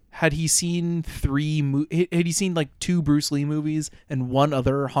 had he seen like 2 Bruce Lee movies and 1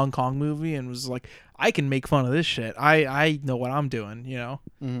 other Hong Kong movie, and was like, I can make fun of this shit. I know what I'm doing, you know?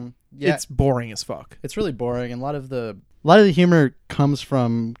 Yeah. It's boring as fuck. It's really boring, and a lot of the humor comes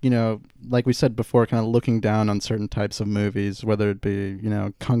from, you know, like we said before, kind of looking down on certain types of movies, whether it be, you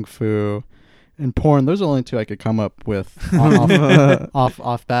know, kung fu and porn. Those are the only 2 I could come up with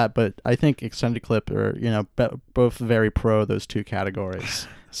off bat, but I think extended clip are, you know, both very pro those 2 categories.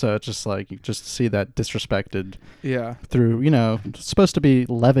 So it's just like, you just see that disrespected through, you know, it's supposed to be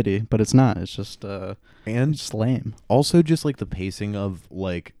levity, but it's not. It's just and just lame. Also, just like the pacing of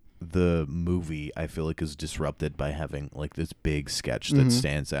like the movie, I feel like is disrupted by having like this big sketch that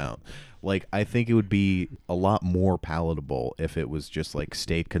stands out. Like, I think it would be a lot more palatable if it was just like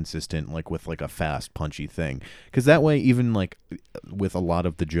stayed consistent, like with like a fast punchy thing, because that way, even like with a lot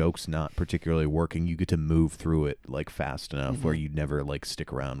of the jokes not particularly working, you get to move through it like fast enough where you never like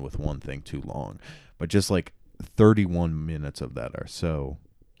stick around with one thing too long. But just like 31 minutes of that are so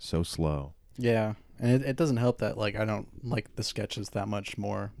slow. Yeah. And it doesn't help that, like, I don't like the sketches that much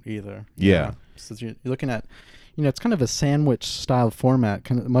more either. Yeah. So you're looking at, you know, it's kind of a sandwich style format,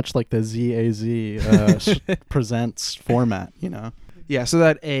 kind of much like the ZAZ presents format, you know. Yeah, so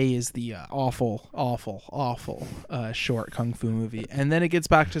that A is the awful short kung fu movie. And then it gets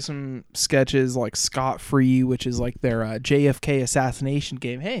back to some sketches like Scot Free, which is like their JFK assassination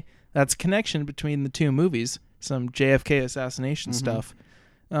game. Hey, that's a connection between the 2 movies. Some JFK assassination stuff.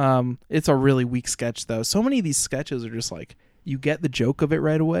 It's a really weak sketch, though. So many of these sketches are just like, you get the joke of it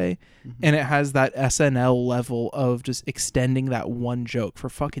right away, and it has that SNL level of just extending that one joke for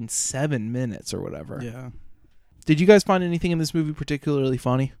fucking 7 minutes or whatever. Yeah. Did you guys find anything in this movie particularly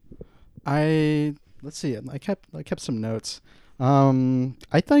funny? Let's see. I kept some notes.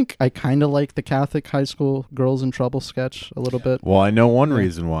 I think I kind of like the Catholic high school girls in trouble sketch a little bit. Well, I know one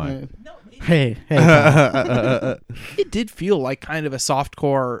reason why. Hey. It did feel like kind of a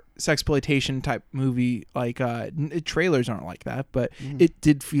softcore sexploitation type movie. Like trailers aren't like that, but it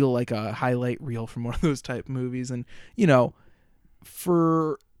did feel like a highlight reel from one of those type movies. And you know,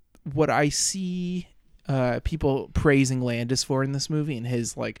 for what I see people praising Landis for in this movie and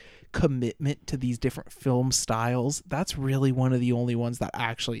his like commitment to these different film styles, that's really one of the only ones that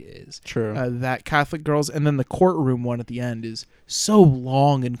actually is true. That Catholic girls, and then the courtroom one at the end is so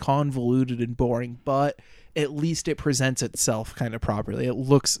long and convoluted and boring, but at least it presents itself kind of properly. It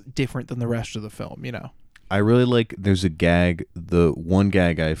looks different than the rest of the film, you know. I really like, there's a gag, the one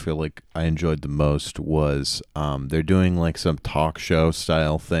gag I feel like I enjoyed the most was they're doing like some talk show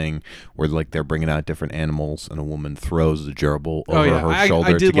style thing where like they're bringing out different animals and a woman throws the gerbil over her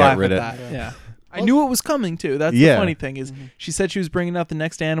shoulder to get rid of it. Yeah. I knew it was coming too. That's the funny thing is she said she was bringing out the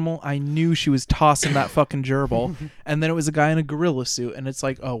next animal. I knew she was tossing that fucking gerbil. And then it was a guy in a gorilla suit. And it's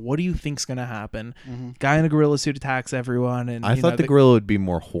like, oh, what do you think's going to happen? Guy in a gorilla suit attacks everyone. And I thought the gorilla would be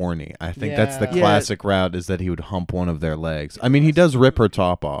more horny. I think that's the classic route, is that he would hump one of their legs. I mean, he does rip her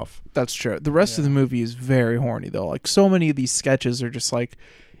top off. That's true. The rest of the movie is very horny though. Like so many of these sketches are just like,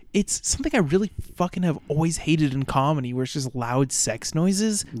 it's something I really fucking have always hated in comedy, where it's just loud sex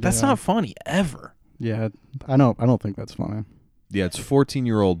noises. That's not funny ever. Yeah, I don't think that's funny. Yeah, it's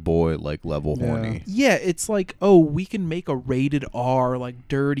 14-year-old boy like level horny. Yeah, it's like, oh, we can make a rated R like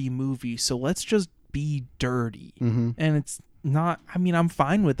dirty movie, so let's just be dirty. And it's not. I mean, I'm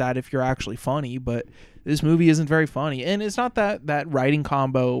fine with that if you're actually funny, but this movie isn't very funny, and it's not that writing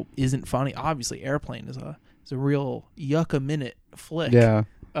combo isn't funny. Obviously, Airplane is a real yuck a minute flick. Yeah.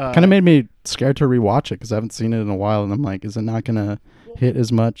 Kind of made me scared to rewatch it because I haven't seen it in a while, and I'm like, is it not gonna hit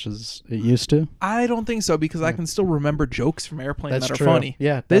as much as it used to? I don't think so, because I can still remember jokes from Airplane that are true. funny.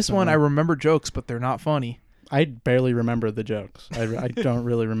 Yeah, this one definitely. I remember jokes, but they're not funny. I barely remember the jokes. I don't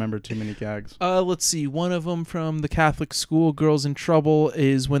really remember too many gags. Let's see. One of them from the Catholic school, Girls in Trouble,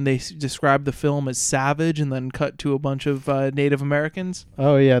 is when they describe the film as savage and then cut to a bunch of Native Americans.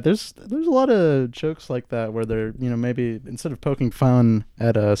 Oh yeah, there's a lot of jokes like that where they're, maybe instead of poking fun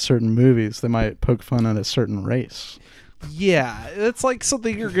at certain movies, they might poke fun at a certain race. Yeah, it's like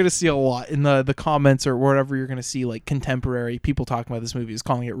something you're going to see a lot in the comments or wherever you're going to see like contemporary people talking about this movie is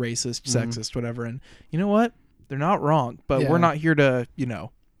calling it racist, sexist, whatever. And you know what? They're not wrong, but we're not here to, we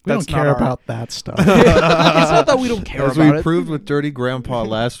don't care about that stuff. It's not that we don't care As about it. we proved with Dirty Grandpa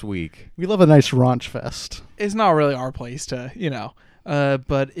last week. We love a nice raunch fest. It's not really our place to,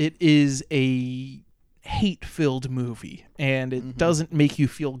 but it is a hate-filled movie, and it doesn't make you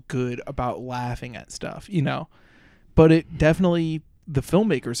feel good about laughing at stuff, But it definitely, the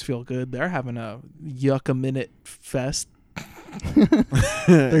filmmakers feel good. They're having a yuck-a-minute fest.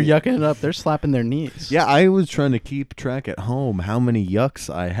 They're yucking it up. They're slapping their knees. Yeah, I was trying to keep track at home how many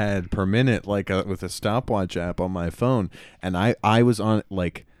yucks I had per minute, like with a stopwatch app on my phone, and I was on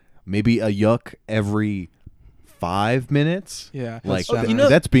like maybe a yuck every 5 minutes. Yeah, like that's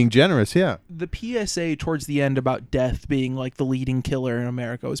that's being generous. Yeah, the PSA towards the end about death being like the leading killer in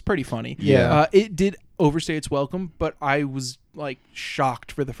America was pretty funny. Yeah, it did overstay its welcome, but I was like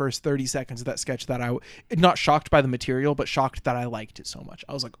shocked for the first 30 seconds of that sketch that not shocked by the material, but shocked that I liked it so much.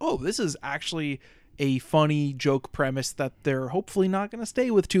 I was like, oh, this is actually a funny joke premise that they're hopefully not going to stay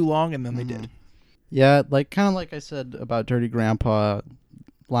with too long, and then they did. Yeah, kind of like I said about Dirty Grandpa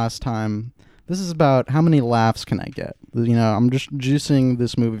last time. This is about how many laughs can I get? I'm just juicing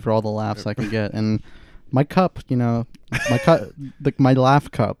this movie for all the laughs I can get, and my cup, my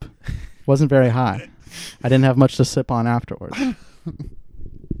laugh cup wasn't very high. I didn't have much to sip on afterwards.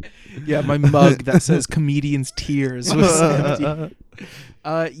 Yeah, my mug that says comedian's tears was empty.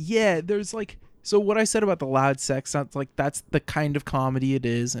 There's like, so what I said about the loud sex, sounds like that's the kind of comedy it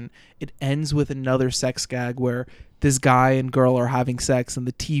is, and it ends with another sex gag where this guy and girl are having sex, and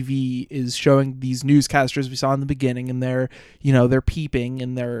the TV is showing these newscasters we saw in the beginning, and they're peeping,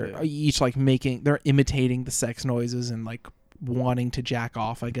 and they're each they're imitating the sex noises and like wanting to jack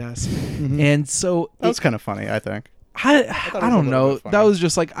off, I guess. And so that was kind of funny, I think. I don't know. That was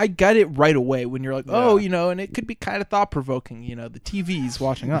just like, I got it right away when you're like, and it could be kind of thought provoking. The TV's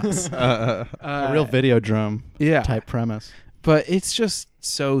watching us. A real Videodrome type premise. But it's just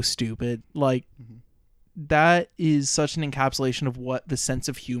so stupid. Like, that is such an encapsulation of what the sense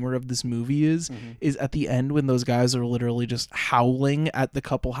of humor of this movie is at the end when those guys are literally just howling at the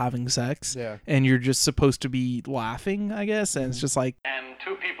couple having sex. Yeah. And you're just supposed to be laughing, I guess. And it's just like... And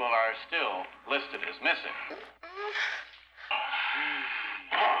 2 people are still listed as missing.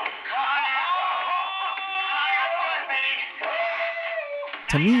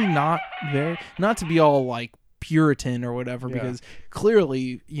 To me, not to be all like Puritan or whatever, because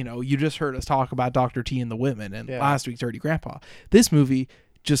clearly, you just heard us talk about Dr. T and the women and last week's Dirty Grandpa. This movie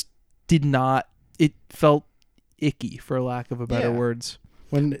just did not, it felt icky, for lack of a better words.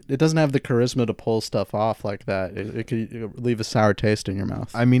 When it doesn't have the charisma to pull stuff off like that, it could leave a sour taste in your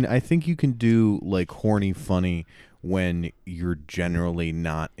mouth. I mean, I think you can do like horny funny when you're generally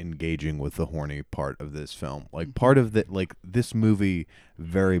not engaging with the horny part of this film. Like part of this movie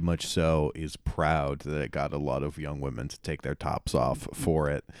very much so is proud that it got a lot of young women to take their tops off for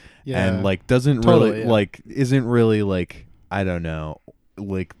it. Yeah. And like doesn't really like isn't really like, I don't know,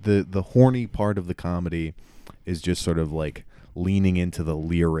 like the horny part of the comedy is just sort of like leaning into the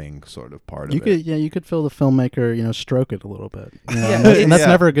leering sort of part of it. You could feel the filmmaker, stroke it a little bit. And that's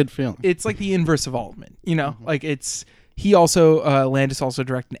never a good feeling. It's like the inverse of Altman, like it's, he also, Landis also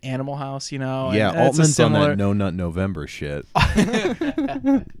directed Animal House, Yeah, Altman's on that No Nut November shit.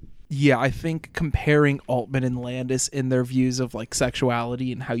 Yeah, I think comparing Altman and Landis in their views of like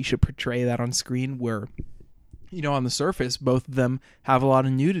sexuality and how you should portray that on screen, where, on the surface, both of them have a lot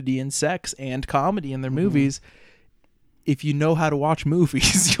of nudity and sex and comedy in their movies. If you know how to watch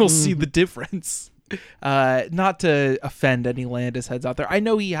movies, you'll see the difference. Not to offend any Landis heads out there. I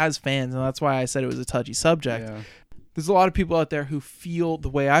know he has fans, and that's why I said it was a touchy subject. Yeah. There's a lot of people out there who feel the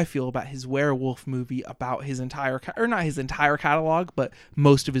way I feel about his werewolf movie, about his entire, or not his entire catalog, but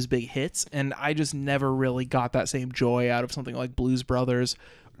most of his big hits. And I just never really got that same joy out of something like Blues Brothers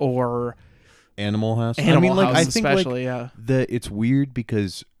or Animal House. Animal House, I think especially, it's weird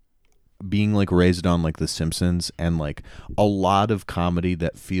because being like raised on like The Simpsons and like a lot of comedy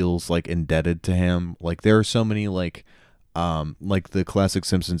that feels like indebted to him. Like there are so many like the classic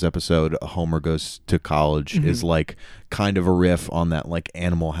Simpsons episode Homer Goes to College is like kind of a riff on that like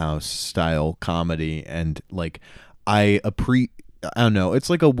Animal House style comedy, and like I don't know. It's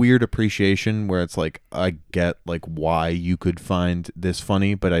like a weird appreciation where it's like I get like why you could find this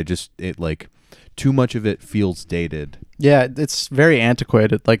funny, but it like too much of it feels dated. Yeah, it's very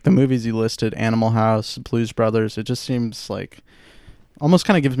antiquated. Like the movies you listed, Animal House, Blues Brothers, it just seems like almost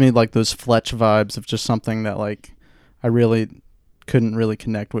kind of gives me like those Fletch vibes of just something that like I really couldn't really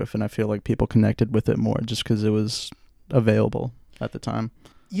connect with, and I feel like people connected with it more just because it was available at the time.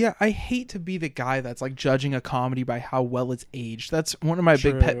 Yeah, I hate to be the guy that's like judging a comedy by how well it's aged. That's one of my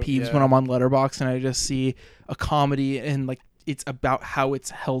big pet peeves when I'm on Letterboxd and I just see a comedy and like it's about how it's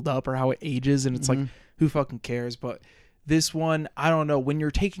held up or how it ages, and it's like, who fucking cares? But this one, I don't know, when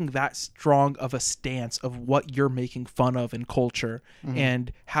you're taking that strong of a stance of what you're making fun of in culture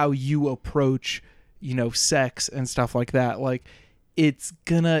and how you approach, you know, sex and stuff like that, like it's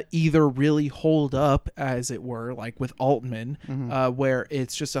gonna either really hold up, as it were, like with Altman, where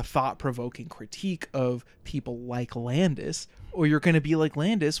it's just a thought-provoking critique of people like Landis, or you're gonna be like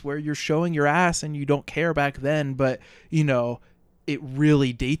Landis, where you're showing your ass and you don't care back then, but, you know, it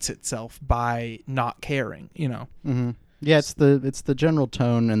really dates itself by not caring, you know? Yeah, it's the general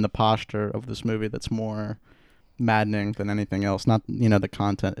tone and the posture of this movie that's more maddening than anything else, not, you know, the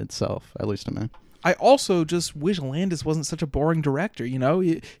content itself, at least to me. I also just wish Landis wasn't such a boring director, you know?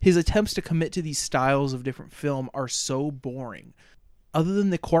 His attempts to commit to these styles of different film are so boring. Other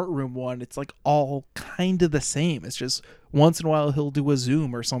than the courtroom one, it's like all kind of the same. It's just once in a while he'll do a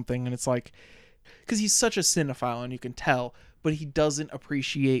zoom or something, and it's like, because he's such a cinephile and you can tell, but he doesn't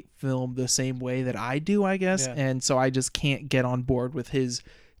appreciate film the same way that I do, I guess. Yeah. And so I just can't get on board with his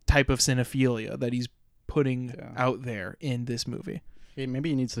type of cinephilia that he's putting out there in this movie. Hey, maybe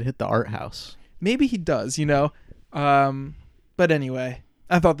he needs to hit the art house. Maybe he does, you know. But anyway,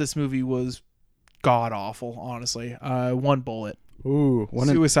 I thought this movie was god awful, honestly. One bullet. Ooh,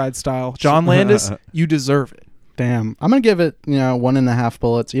 Suicide style. John Landis, you deserve it. Damn. I'm going to give it, you know, 1.5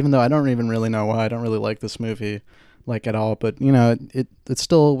 bullets, even though I don't even really know why. I don't really like this movie like at all, but you know, it's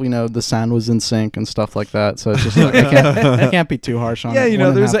still, you know, the sound was in sync and stuff like that, so it's just like I can't be too harsh on it. Yeah, you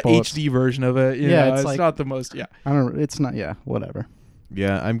know, there's an HD version of it. It's like, not the most. Yeah, it's not. Yeah, whatever.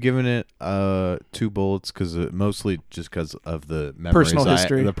 Yeah, I'm giving it 2 bullets because mostly just because of the memories,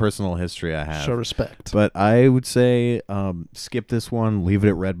 the personal history I have. Show respect. But I would say skip this one, leave it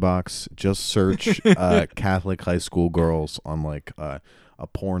at Redbox. Just search Catholic high school girls on like a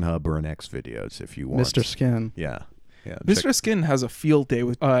Pornhub or an X videos if you want. Mr. Skin. Yeah. Mr. Skin has a field day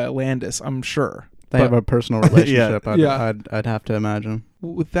with Landis, I'm sure. They have a personal relationship. I'd have to imagine.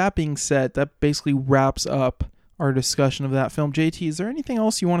 With that being said, that basically wraps up our discussion of that film. JT, is there anything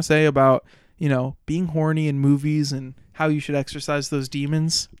else you want to say about, you know, being horny in movies and how you should exercise those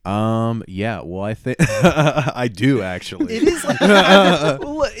demons? Yeah, well, I think I do actually. It is like,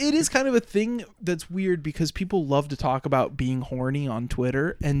 it is kind of a thing that's weird because people love to talk about being horny on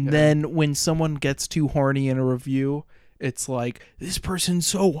Twitter, and then when someone gets too horny in a review, it's like, this person's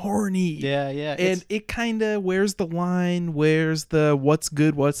so horny. Yeah. And it kind of, where's the line? Where's the what's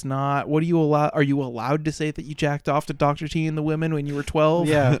good, what's not? What do you allow? Are you allowed to say that you jacked off to Dr. T and the women when you were 12?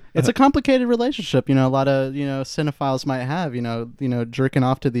 Yeah. It's a complicated relationship. You know, a lot of, you know, cinephiles might have, you know, jerking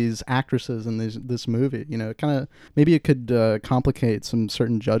off to these actresses in this movie. You know, kind of, maybe it could complicate some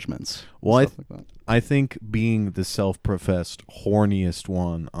certain judgments. Well, I think being the self-professed horniest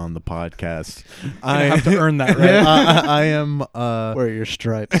one on the podcast, I have to earn that, right? I am. Where are your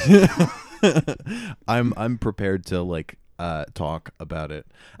stripes? I'm prepared to like talk about it.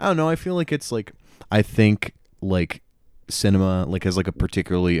 I don't know. I feel like it's like, I think like cinema like has like a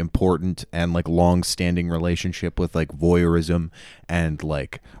particularly important and like long-standing relationship with like voyeurism and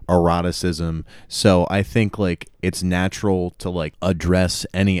like eroticism, so I think like it's natural to like address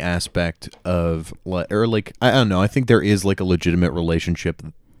any aspect of or like I don't know, I think there is like a legitimate relationship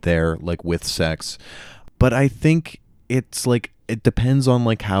there like with sex, but I think it's like it depends on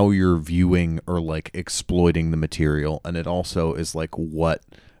like how you're viewing or like exploiting the material, and it also is like what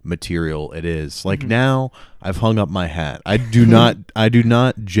material it is. Like now I've hung up my hat. I do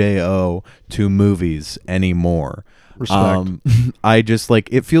not JO to movies anymore. Respect. I just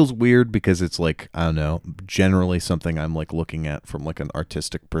like, it feels weird because it's like, I don't know, generally something I'm like looking at from like an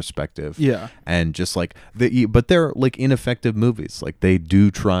artistic perspective. Yeah. And just like but they're like ineffective movies. Like they do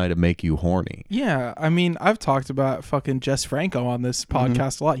try to make you horny. Yeah. I mean, I've talked about fucking Jess Franco on this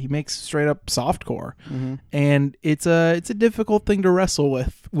podcast a lot. He makes straight up softcore, and it's a difficult thing to wrestle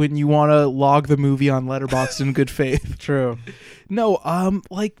with when you want to log the movie on Letterboxd in good faith. True. No,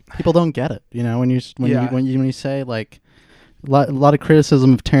 like people don't get it. You know, when you say like a lot of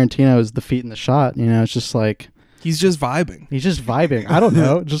criticism of Tarantino is the feet in the shot. You know, it's just like he's just vibing. I don't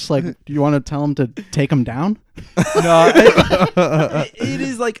know. Just like, do you want to tell him to take him down? No, it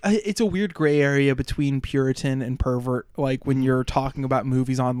is like it's a weird gray area between Puritan and pervert. Like when you're talking about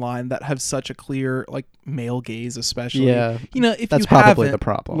movies online that have such a clear like male gaze, especially. Yeah, If that's you probably haven't, the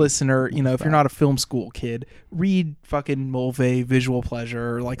problem. listener, if you're not a film school kid, read fucking Mulvey, Visual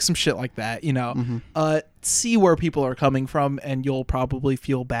Pleasure, or like some shit like that. See where people are coming from, and you'll probably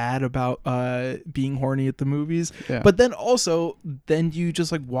feel bad about being horny at the movies. Yeah. But then also, you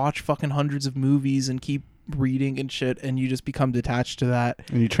just like watch fucking hundreds of movies and keep reading and shit, and you just become detached to that,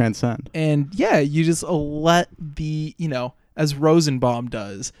 And you transcend. and you just let the as Rosenbaum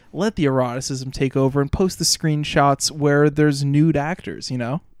does, let the eroticism take over and post the screenshots where there's nude actors.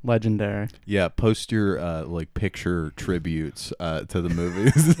 Legendary. Yeah, post your like picture tributes to the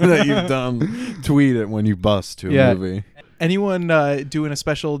movies that you've done. Tweet it when you bust to a movie. Anyone doing a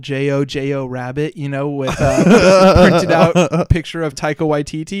special J.O. Rabbit, with printed out picture of Taika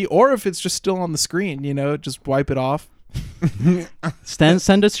Waititi, or if it's just still on the screen, just wipe it off.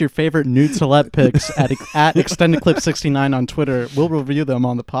 Send us your favorite nude celeb pics at extendedclip69 on Twitter. We'll review them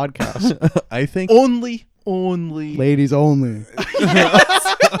on the podcast. I think Only. Ladies only.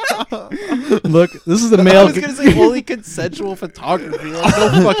 Look, this is the male. I was gonna say only consensual photography, like no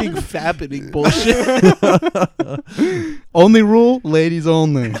fucking fappening bullshit. Only rule, ladies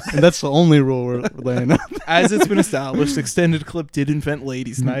only. And that's the only rule we're laying out. As it's been established, Extended Clip did invent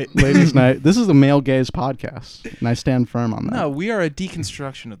Ladies Night. Ladies night. This is a male gaze podcast, and I stand firm on that. No, we are a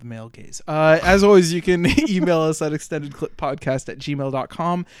deconstruction of the male gaze. As always, you can email us at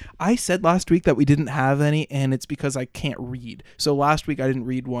extendedclippodcast@gmail.com. I said last week that we didn't have any, and it's because I can't read. So last week I didn't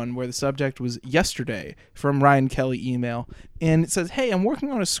read one where the subject was yesterday from Ryan Kelly email. And it says, hey, I'm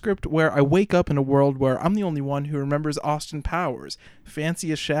working on a script where I wake up in a world where I'm the only one who remembers Austin Powers.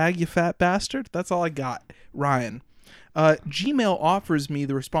 Fancy a shag, you fat bastard? That's all I got. Ryan. Gmail offers me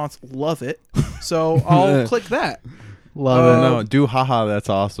the response, love it. So I'll click that. Love it. no, do haha, that's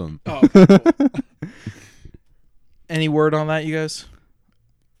awesome. Oh, okay, cool. Any word on that, you guys?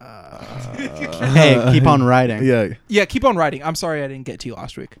 Hey, keep on writing. Yeah, keep on writing. I'm sorry I didn't get to you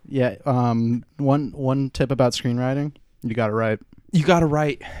last week. Yeah. One tip about screenwriting: you got to write. You got to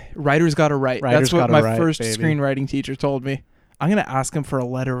write. Writers got to write. Writers That's what gotta my write, first baby. screenwriting teacher told me. I'm going to ask him for a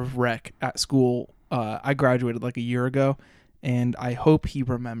letter of rec at school. I graduated like a year ago, and I hope he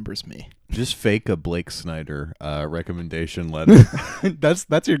remembers me. Just fake a Blake Snyder recommendation letter.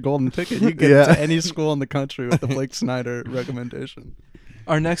 That's your golden ticket. You get into any school in the country with the Blake Snyder recommendation.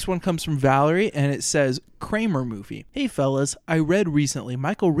 Our next one comes from Valerie, and it says, Kramer movie. Hey, fellas, I read recently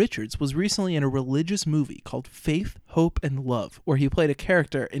Michael Richards was recently in a religious movie called Faith, Hope, and Love, where he played a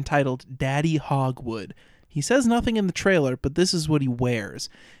character entitled Daddy Hogwood. He says nothing in the trailer, but this is what he wears.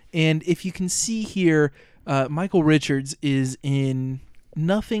 And if you can see here, Michael Richards is in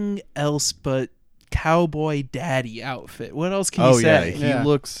nothing else but cowboy daddy outfit. What else can you say? He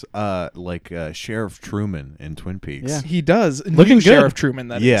looks like Sheriff Truman in Twin Peaks. Yeah. He does. Looking New good. Sheriff Truman,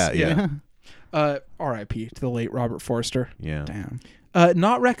 that is. Yeah. R.I.P. to the late Robert Forster. Yeah. Damn.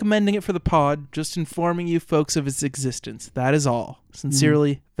 Not recommending it for the pod, just informing you folks of its existence. That is all.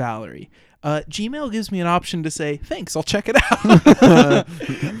 Sincerely, Valerie. Gmail gives me an option to say, thanks, I'll check it out.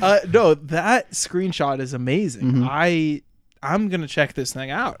 No, that screenshot is amazing. Mhm. I'm going to check this thing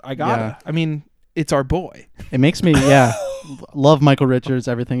out. I gotta. Yeah. I mean, it's our boy. It makes me, love Michael Richards,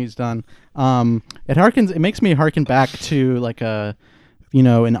 everything he's done. It makes me harken back to like an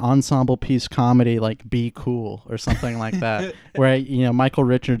ensemble piece comedy like Be Cool or something like that, where Michael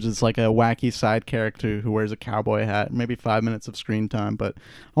Richards is like a wacky side character who wears a cowboy hat, maybe 5 minutes of screen time. But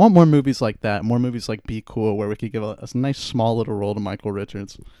I want more movies like that, more movies like Be Cool, where we could give a nice small little role to Michael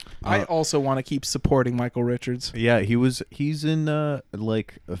Richards. I also want to keep supporting Michael Richards. Yeah, he's in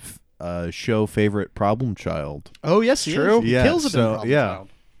like a show favorite Problem Child. Oh yes, True. Yeah, Kills it in so, Problem yeah. Child.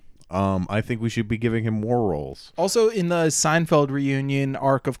 I think we should be giving him more roles. Also, in the Seinfeld reunion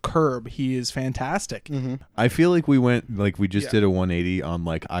arc of Curb, he is fantastic. I feel like we just did a 180 on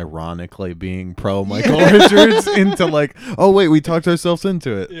like ironically being pro Michael Richards into like, oh wait, we talked ourselves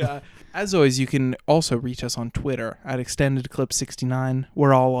into it. Yeah. As always, you can also reach us on Twitter at ExtendedClip69.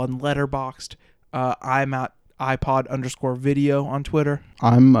 We're all on Letterboxd. I'm at iPod_video on Twitter.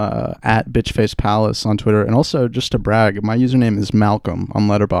 I'm at BitchfacePalace on Twitter, and also just to brag, my username is Malcolm on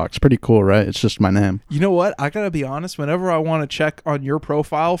Letterboxd. Pretty cool, right? It's just my name. You know what? I gotta be honest. Whenever I want to check on your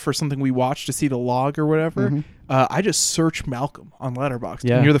profile for something we watch to see the log or whatever, I just search Malcolm on Letterboxd,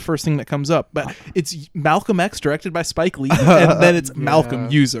 and you're the first thing that comes up. But it's Malcolm X, directed by Spike Lee, and then it's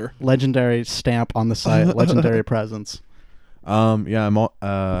Malcolm user. Legendary stamp on the site, legendary presence. I'm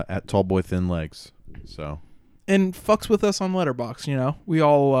at Tall Boy Thin Legs. So. And fucks with us on Letterboxd, we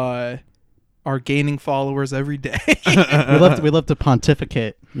all are gaining followers every day. we love to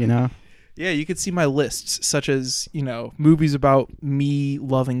pontificate, you know. Yeah, you could see my lists, such as, movies about me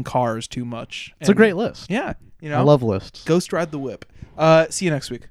loving cars too much. It's a great list. Yeah, I love lists. Ghost Ride the Whip. See you next week.